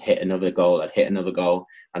goals, I'd hit another goal,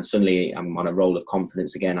 and suddenly I'm on a roll of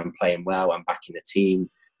confidence again. I'm playing well, I'm back in the team,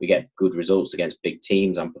 we get good results against big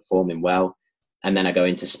teams, I'm performing well. And then I go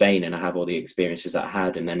into Spain and I have all the experiences that I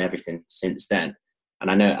had, and then everything since then.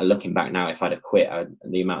 And I know, looking back now, if I'd have quit,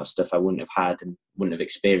 the amount of stuff I wouldn't have had and wouldn't have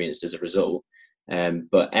experienced as a result.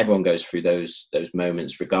 But everyone goes through those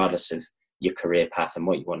moments, regardless of your career path and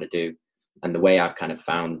what you want to do. And the way I've kind of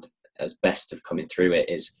found as best of coming through it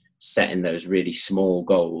is setting those really small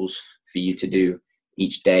goals for you to do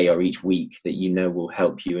each day or each week that you know will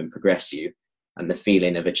help you and progress you. And the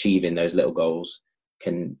feeling of achieving those little goals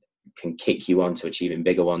can kick you on to achieving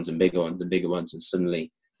bigger ones and bigger ones and bigger ones. And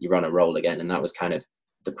suddenly you're on a roll again. And that was kind of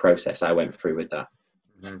the process I went through with that.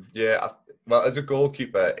 Mm-hmm. Yeah. Well, as a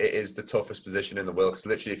goalkeeper, it is the toughest position in the world, because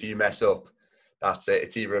literally if you mess up, that's it.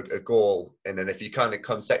 It's either a goal, and then if you kind of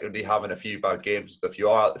consecutively having a few bad games and stuff, you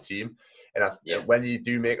are out the team. And when you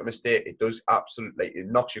do make a mistake, it does absolutely, it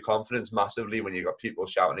knocks your confidence massively when you've got people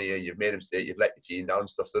shouting at you, you've made a mistake, you've let your team down and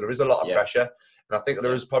stuff. So there is a lot of pressure. And I think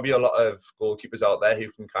there is probably a lot of goalkeepers out there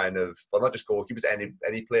who can kind of, well, not just goalkeepers,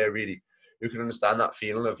 any player really, who can understand that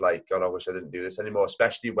feeling of like, God, I wish I didn't do this anymore,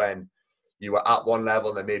 especially when you were at one level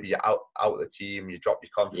and then maybe you're out of the team, you drop your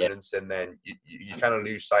Yeah. confidence, and then you kind of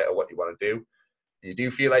lose sight of what you want to do. You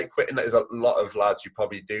do feel like quitting. There's a lot of lads who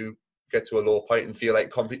probably do get to a low point and feel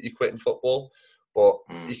like completely quitting football. But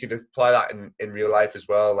you can apply that in real life as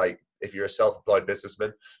well. Like if you're a self-employed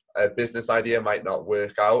businessman, a business idea might not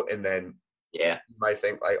work out, and then you might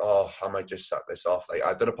think like, oh, I might just sack this off. Like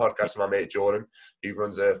I did a podcast with my mate Jordan, who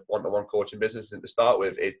runs a one-to-one coaching business, and to start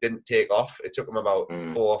with, it didn't take off. It took him about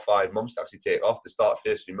 4 or 5 months to actually take off. The start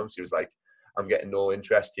first few months, he was like, I'm getting no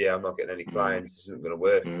interest here. I'm not getting any clients. This isn't going to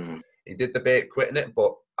work. He did debate quitting it,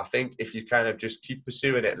 but I think if you kind of just keep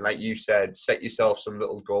pursuing it, and like you said, set yourself some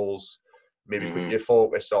little goals, maybe put your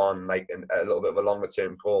focus on like a little bit of a longer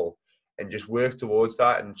term goal, and just work towards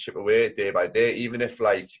that and chip away day by day, even if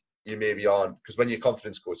like you maybe aren't, because when you're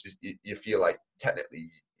confidence coaches, you feel like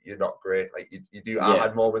technically you're not great. Like you do. I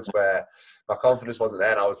had moments where my confidence wasn't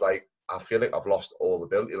there, and I was like, I feel like I've lost all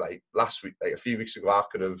ability. Like last week, like a few weeks ago, I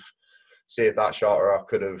could have saved that shot, or I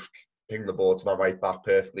could have pinged the ball to my right back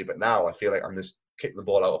perfectly. But now I feel like I'm just kicking the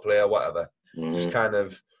ball out of play or whatever. Just kind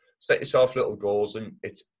of set yourself little goals, and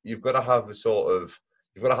you've got to have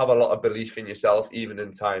a lot of belief in yourself, even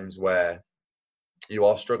in times where you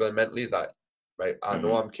are struggling mentally. That right, I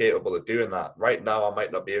know I'm capable of doing that. Right now, I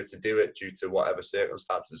might not be able to do it due to whatever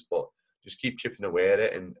circumstances, but just keep chipping away at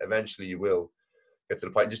it, and eventually you will get to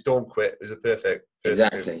the point. Just don't quit. It's a perfect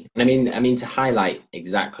exactly. I mean, to highlight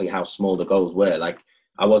exactly how small the goals were. Like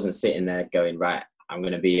I wasn't sitting there going, right, I'm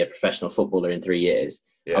going to be a professional footballer in 3 years.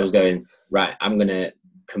 I was going, right, I'm going to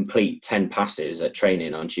complete 10 passes at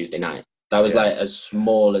training on Tuesday night. That was like as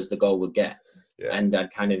small as the goal would get. And I'd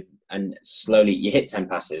and slowly you hit 10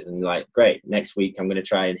 passes and you're like, great, next week I'm going to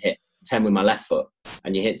try and hit 10 with my left foot,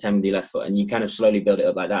 and you hit 10 with your left foot, and you kind of slowly build it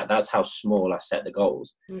up like that. That's how small I set the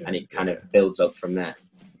goals, and it kind of builds up from there.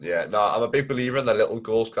 Yeah, no, I'm a big believer in the little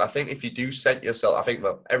goals, because I think if you do set yourself, I think,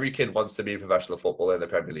 well, every kid wants to be a professional footballer in the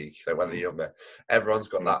Premier League, like when they're younger. Everyone's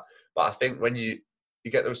got that. But I think when you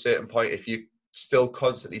get to a certain point, if you still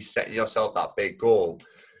constantly setting yourself that big goal,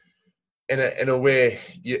 in a way,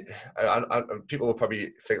 people will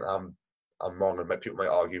probably think that I'm wrong, and people might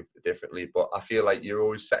argue differently, but I feel like you're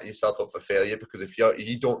always setting yourself up for failure, because if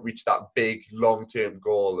you don't reach that big long-term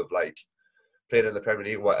goal of like playing in the Premier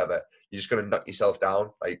League or whatever, you're just going to knock yourself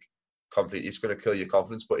down like completely. It's going to kill your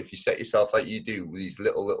confidence. But if you set yourself like you do with these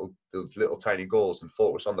little tiny goals and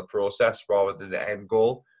focus on the process rather than the end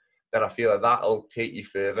goal, then I feel like that'll take you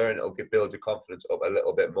further, and it'll build your confidence up a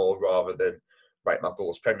little bit more, rather than, right, my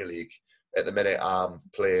goal is Premier League. At the minute I'm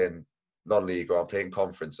playing non-league, or I'm playing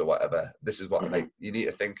conference or whatever. This is what like you need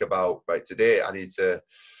to think about. Right, today I need to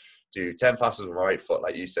do 10 passes with my right foot,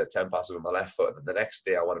 like you said, 10 passes with my left foot, and then the next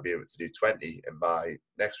day I want to be able to do 20, and by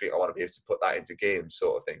next week I want to be able to put that into games,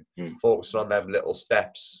 sort of thing. Focusing on them little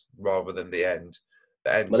steps rather than the end.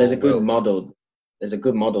 Well, there's a good model. There's a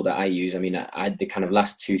good model that I use. I mean, the kind of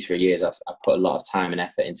last 2-3 years, I've put a lot of time and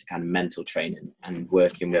effort into kind of mental training and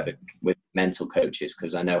working with mental coaches,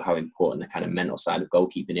 because I know how important the kind of mental side of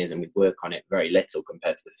goalkeeping is, and we work on it very little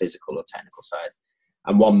compared to the physical or technical side.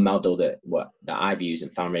 And one model that I've used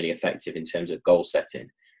and found really effective in terms of goal setting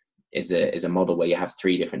is a model where you have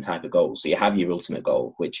 3 different types of goals. So you have your ultimate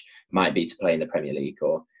goal, which might be to play in the Premier League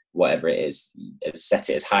or whatever it is.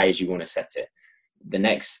 Set it as high as you want to set it. The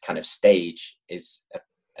next kind of stage is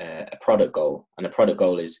a product goal, and a product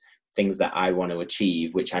goal is things that I want to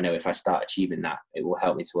achieve, which I know if I start achieving that, it will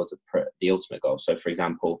help me towards the ultimate goal. So for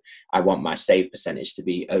example, I want my save percentage to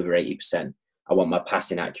be over 80%. I want my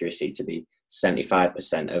passing accuracy to be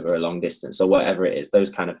 75% over a long distance, or whatever it is,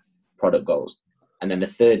 those kind of product goals. And then the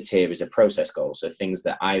third tier is a process goal. So things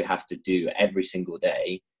that I have to do every single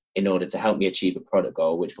day in order to help me achieve a product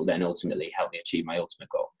goal, which will then ultimately help me achieve my ultimate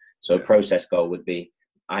goal. So a process goal would be,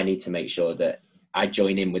 I need to make sure that I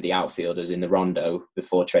join in with the outfielders in the rondo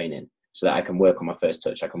before training, so that I can work on my first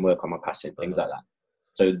touch, I can work on my passing, things like that.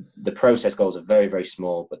 So the process goals are very, very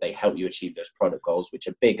small, but they help you achieve those product goals, which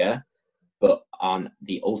are bigger, but on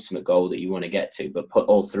the ultimate goal that you want to get to. But put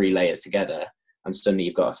all 3 layers together, and suddenly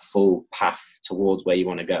you've got a full path towards where you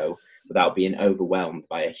want to go without being overwhelmed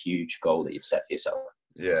by a huge goal that you've set for yourself.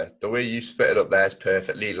 Yeah, the way you split it up there is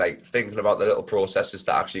perfectly, like thinking about the little processes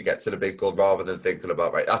to actually get to the big goal, rather than thinking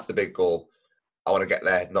about, right, that's the big goal, I want to get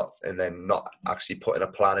there, not actually putting a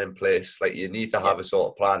plan in place. Like you need to have a sort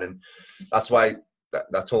of plan, and that's why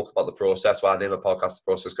I talk about the process. Why I name a podcast the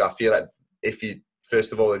process, because I feel like if you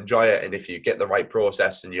first of all enjoy it, and if you get the right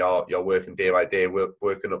process and you're working day by day,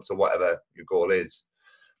 working up to whatever your goal is,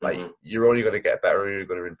 like you're only going to get better and you're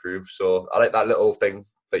going to improve. So I like that little thing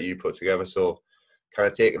that you put together. So kind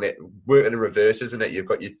of taking it, working in reverse, isn't it? You've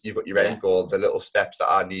got your Yeah. end goal, the little steps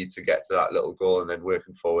that I need to get to that little goal, and then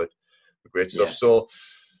working forward. Great stuff. Yeah. So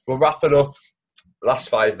we'll wrap it up. Last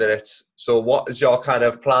 5 minutes. So what is your kind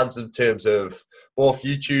of plans in terms of both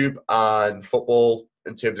YouTube and football,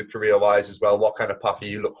 in terms of career wise as well? What kind of path are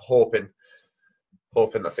you hoping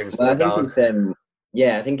that things Well, go I think down? it's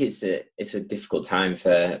I think it's a difficult time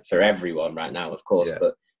for everyone right now, of course, Yeah.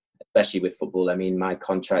 but especially with football. I mean, my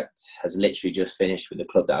contract has literally just finished with the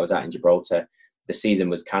club that I was at in Gibraltar. The season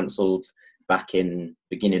was cancelled back in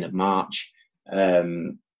beginning of March.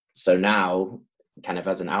 So now, kind of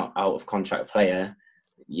as an out of contract player,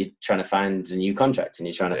 you're trying to find a new contract and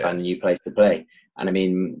you're trying to find a new place to play. And I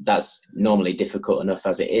mean, that's normally difficult enough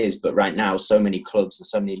as it is, but right now, so many clubs and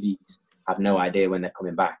so many leagues have no idea when they're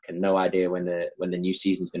coming back, and no idea when the new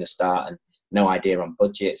season's going to start, and no idea on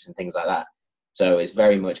budgets and things like that. So it's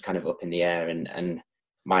very much kind of up in the air, and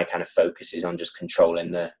my kind of focus is on just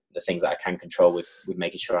controlling the things that I can control, with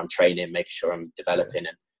making sure I'm training, making sure I'm developing,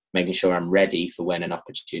 and making sure I'm ready for when an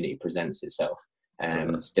opportunity presents itself.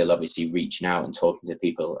 Still obviously reaching out and talking to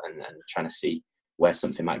people and trying to see where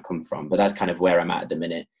something might come from. But that's kind of where I'm at the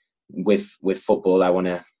minute. With football, I want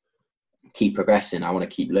to keep progressing. I want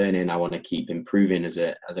to keep learning. I want to keep improving as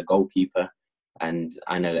a goalkeeper. And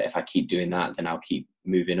I know that if I keep doing that, then I'll keep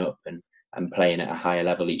moving up and playing at a higher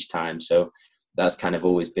level each time. So that's kind of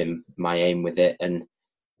always been my aim with it. And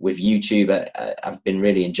with YouTube, I've been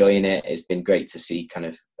really enjoying it. It's been great to see kind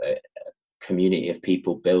of a community of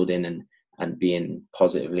people building and being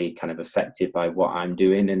positively kind of affected by what I'm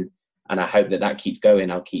doing. And I hope that keeps going.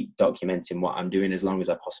 I'll keep documenting what I'm doing as long as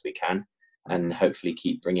I possibly can, and hopefully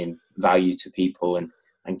keep bringing value to people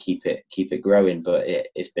and keep it growing. But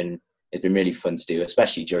it's been really fun to do,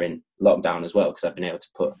 especially during lockdown as well, because I've been able to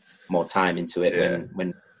put more time into it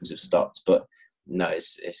when things have stopped. But no,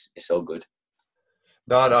 it's all good.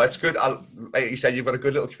 No, it's good. Like you said, you've got a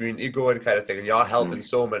good little community going kind of thing, and you're helping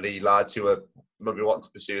so many lads who are maybe wanting to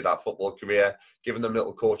pursue that football career, giving them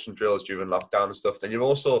little coaching drills during lockdown and stuff. Then you're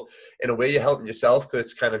also, in a way, you're helping yourself, because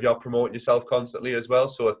it's kind of, you're promoting yourself constantly as well.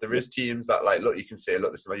 So if there is teams that like, look, you can say,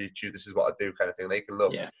 look, this is my YouTube, this is what I do kind of thing. They can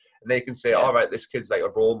look and they can say, all right, this kid's like a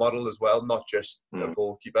role model as well, not just a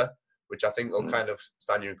goalkeeper, which I think will kind of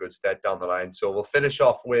stand you in good stead down the line. So we'll finish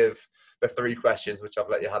off with the 3 questions, which I've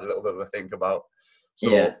let you have a little bit of a think about.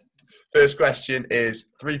 So first question is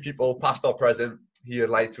 3 people, past or present, who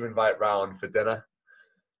you'd like to invite round for dinner.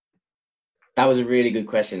 That was a really good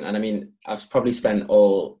question. And I mean, I've probably spent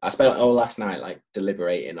all last night like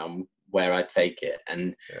deliberating on where I'd take it.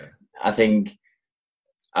 And I think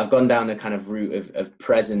I've gone down a kind of route of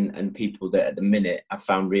present and people that at the minute I've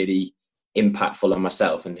found really impactful on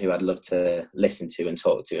myself and who I'd love to listen to and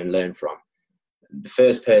talk to and learn from. The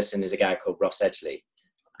first person is a guy called Ross Edgley.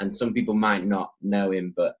 And some people might not know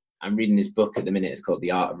him, but I'm reading his book at the minute. It's called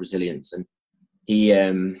The Art of Resilience. And he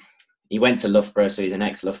went to Loughborough, so he's an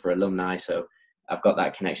ex-Loughborough alumni, so I've got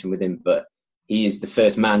that connection with him. But he is the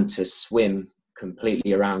first man to swim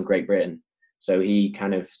completely around Great Britain. So he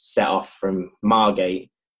kind of set off from Margate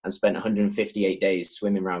and spent 158 days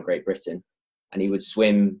swimming around Great Britain. And he would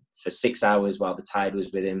swim for 6 hours while the tide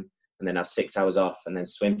was with him, and then have 6 hours off, and then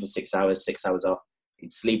swim for 6 hours, 6 hours off.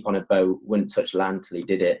 He'd sleep on a boat, wouldn't touch land till he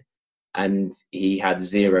did it. And he had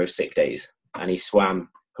 0 sick days. And he swam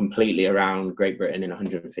completely around Great Britain in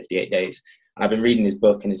 158 days. And I've been reading his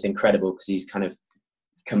book, and it's incredible because he's kind of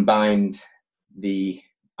combined the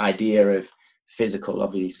idea of physical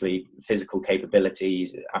capability.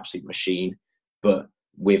 He's an absolute machine, but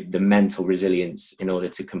with the mental resilience in order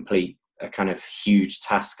to complete a kind of huge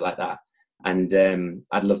task like that. And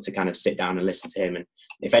I'd love to kind of sit down and listen to him. And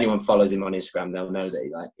if anyone follows him on Instagram, they'll know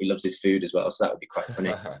that he loves his food as well. So that would be quite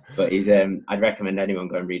funny. But he's I'd recommend anyone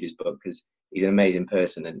go and read his book because he's an amazing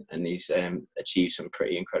person and he's achieved some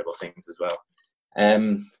pretty incredible things as well.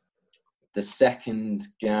 The second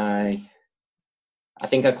guy, I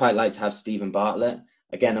think I'd quite like to have Stephen Bartlett.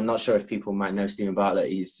 Again, I'm not sure if people might know Stephen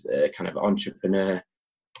Bartlett. He's a kind of entrepreneur,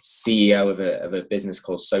 CEO of a business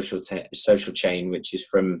called Social Chain, which is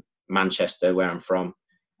from Manchester, where I'm from,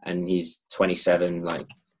 and he's 27, like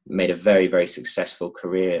made a very, very successful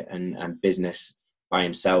career and business by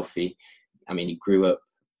himself. He grew up,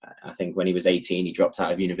 I think when he was 18, he dropped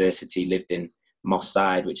out of university, lived in Moss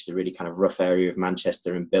Side, which is a really kind of rough area of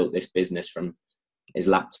Manchester, and built this business from his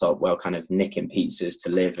laptop while kind of nicking pizzas to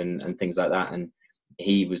live and things like that. And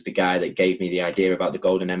he was the guy that gave me the idea about the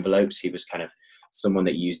golden envelopes. He was kind of someone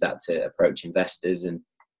that used that to approach investors, and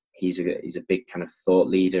he's a big kind of thought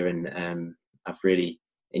leader, and I've really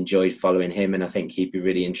enjoyed following him, and I think he'd be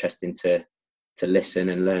really interesting to listen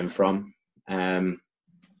and learn from. And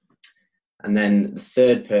And then the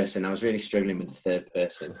third person, I was really struggling with the third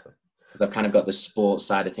person because I've kind of got the sports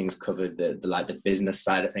side of things covered, the like the business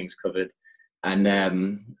side of things covered. And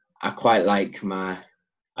I quite like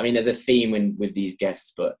there's a theme with these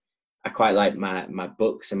guests, but I quite like my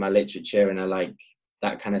books and my literature, and I like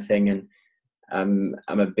that kind of thing. And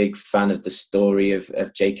I'm a big fan of the story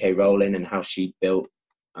of J.K. Rowling and how she built,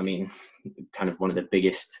 kind of one of the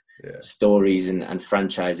biggest stories and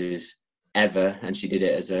franchises ever. And she did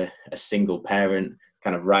it as a single parent,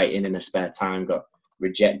 kind of writing in her spare time, got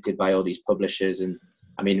rejected by all these publishers. And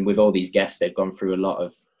I mean, with all these guests, they've gone through a lot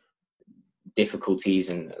of difficulties,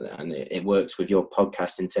 and it works with your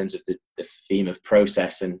podcast in terms of the theme of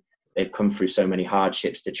process, and they've come through so many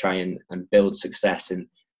hardships to try and build success. And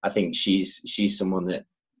I think she's someone that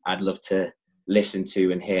I'd love to listen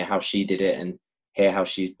to and hear how she did it, and hear how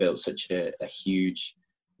she's built such a huge,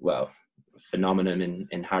 phenomenon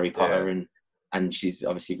in Harry Potter. And she's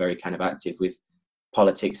obviously very kind of active with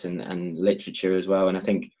politics and literature as well. And I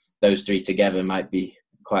think those three together might be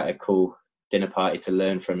quite a cool dinner party to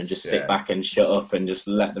learn from, and just sit back and shut up and just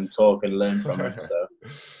let them talk and learn from them. So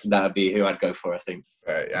that would be who I'd go for, I think.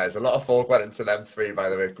 There's a lot of thought went into them three, by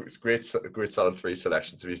the way. It's great solid three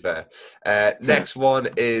selection, to be fair. Next one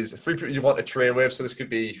is three people you want to train with. So this could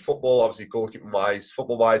be football, obviously goalkeeping wise,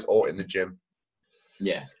 football wise, or in the gym.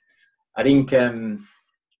 Yeah, I think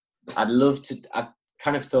I'd love to. I've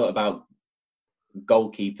kind of thought about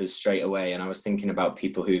goalkeepers straight away, and I was thinking about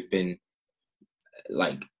people who've been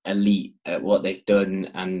like elite at what they've done,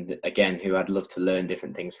 and again, who I'd love to learn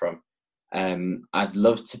different things from. I'd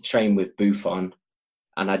love to train with Buffon,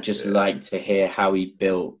 and I'd just like to hear how he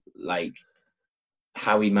built, like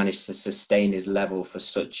how he managed to sustain his level for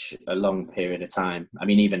such a long period of time. I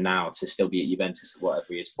mean, even now, to still be at Juventus at whatever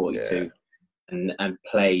he is, 42, and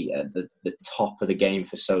play at the top of the game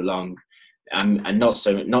for so long. And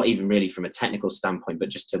not even really from a technical standpoint, but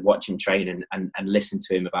just to watch him train and listen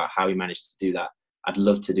to him about how he managed to do that. I'd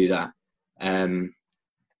love to do that.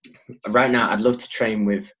 Right now, I'd love to train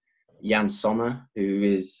with Jan Sommer, who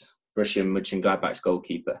is Borussia Mönchengladbach's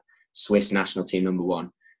goalkeeper, Swiss national team #1,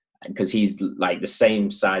 because he's like the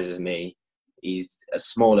same size as me. He's a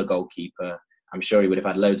smaller goalkeeper. I'm sure he would have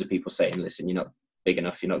had loads of people saying, listen, you're not big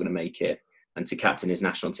enough, you're not going to make it. And to captain his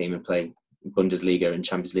national team and play Bundesliga and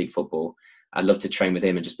Champions League football, I'd love to train with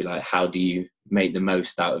him and just be like, how do you make the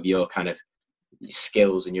most out of your kind of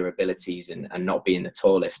skills and your abilities, and not being the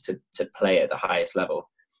tallest to play at the highest level.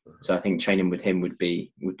 So I think training with him would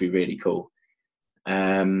be really cool.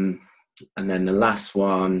 And then the last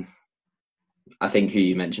one, I think who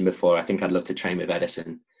you mentioned before, I think I'd love to train with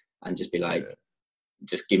Edison and just be like,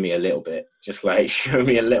 just give me a little bit, just like show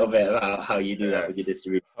me a little bit about how you do that with your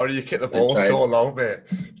distribution. How do you kick the ball so long, mate?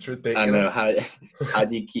 It's ridiculous. I know, how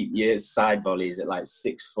do you keep your side volleys at like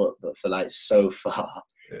 6 foot but for like so far,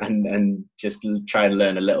 and just try and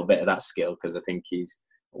learn a little bit of that skill, because I think he's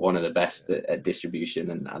one of the best at distribution,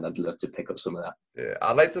 and I'd love to pick up some of that. Yeah,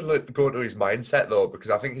 I'd like to go to his mindset though, because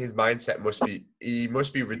I think his mindset must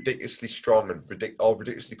be ridiculously strong and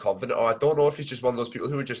ridiculously confident. Or I don't know if he's just one of those people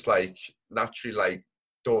who are just like naturally like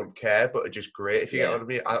don't care but are just great, if you get what I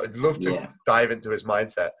mean. I'd love to dive into his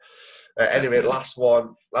mindset. Anyway, last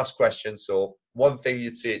question. So one thing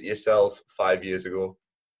you'd say to yourself 5 years ago.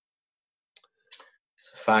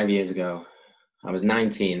 So 5 years ago, I was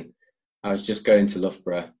 19. I was just going to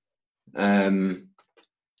Loughborough. I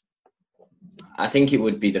think it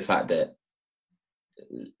would be the fact that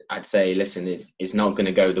I'd say, listen, it's not going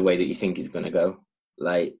to go the way that you think it's going to go.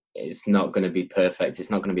 Like, it's not going to be perfect.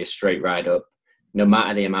 It's not going to be a straight ride up. No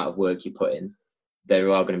matter the amount of work you put in, there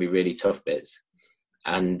are going to be really tough bits.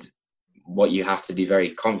 And what you have to be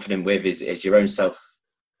very confident with is your own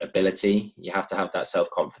self-ability. You have to have that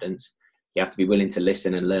self-confidence. You have to be willing to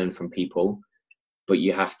listen and learn from people. But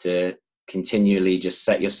you have to continually just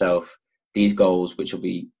set yourself these goals, which will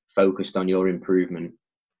be focused on your improvement.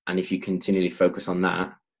 And if you continually focus on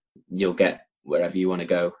that, you'll get wherever you want to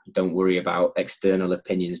go. Don't worry about external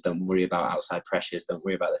opinions. Don't worry about outside pressures. Don't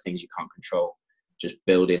worry about the things you can't control. Just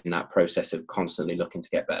build in that process of constantly looking to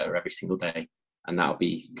get better every single day. And that'll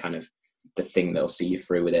be kind of the thing that'll see you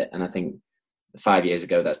through with it. And I think 5 years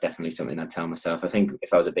ago, that's definitely something I'd tell myself. I think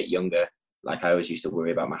if I was a bit younger, like I always used to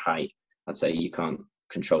worry about my height, I'd say you can't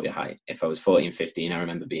control your height. If I was 14, 15, I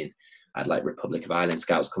remember I had like Republic of Ireland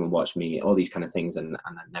scouts come and watch me, all these kind of things. And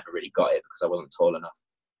I never really got it because I wasn't tall enough.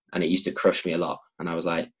 And it used to crush me a lot. And I was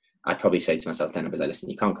like, I'd probably say to myself then, I'd be like, listen,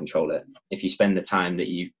 you can't control it. If you spend the time that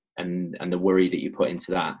you, and the worry that you put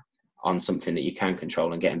into that on something that you can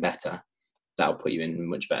control and getting better, that'll put you in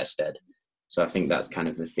much better stead. So I think that's kind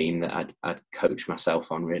of the theme that I'd coach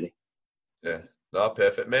myself on, really. Yeah, No,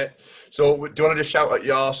 perfect, mate. So, do you want to just shout out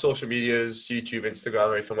your social medias, YouTube, Instagram,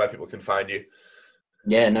 or anything where people can find you?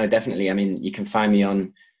 Yeah, no, definitely. I mean, you can find me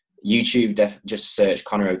on YouTube. Just search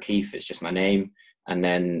Connor O'Keefe. It's just my name, and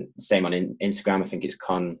then same on Instagram. I think it's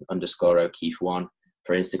Con_O'Keefe1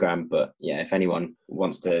 for Instagram. But yeah, if anyone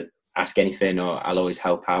wants to ask anything, or I'll always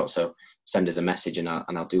help out. So send us a message, and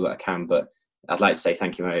I'll do what I can. But I'd like to say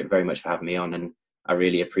thank you very, very much for having me on, and I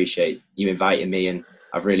really appreciate you inviting me, and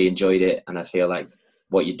I've really enjoyed it. And I feel like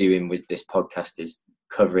what you're doing with this podcast is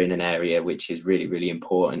covering an area which is really, really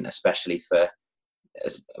important, especially for,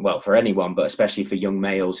 as well, for anyone, but especially for young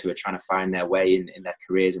males who are trying to find their way in their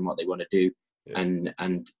careers and what they want to do. Yeah.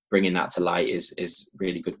 And bringing that to light is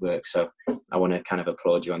really good work. So I want to kind of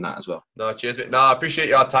applaud you on that as well. No, cheers, mate. No, I appreciate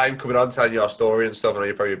your time coming on, telling your story and stuff. I know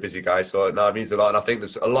you're probably a busy guy, so no, it means a lot. And I think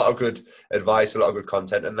there's a lot of good advice, a lot of good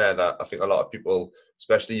content in there that I think a lot of people,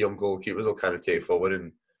 especially young goalkeepers, will kind of take forward,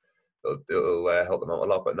 and it'll help them out a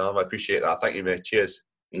lot. But no, I appreciate that. Thank you, mate. Cheers.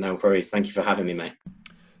 No worries. Thank you for having me, mate.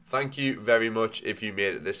 Thank you very much if you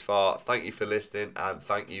made it this far. Thank you for listening, and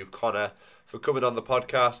thank you, Connor, for coming on the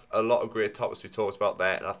podcast. A lot of great topics we talked about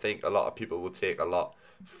there, and I think a lot of people will take a lot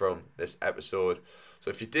from this episode. So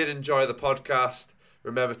if you did enjoy the podcast,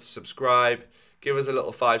 remember to subscribe, give us a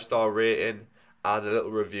little 5-star rating, and a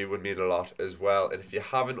little review would mean a lot as well. And if you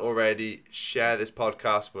haven't already, share this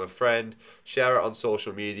podcast with a friend, share it on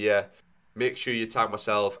social media. Make sure you tag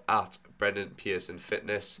myself at Brendan Pearson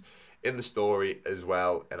Fitness in the story as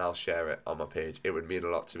well, and I'll share it on my page. It would mean a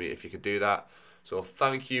lot to me if you could do that. So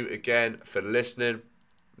thank you again for listening.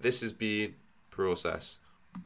 This has been Process.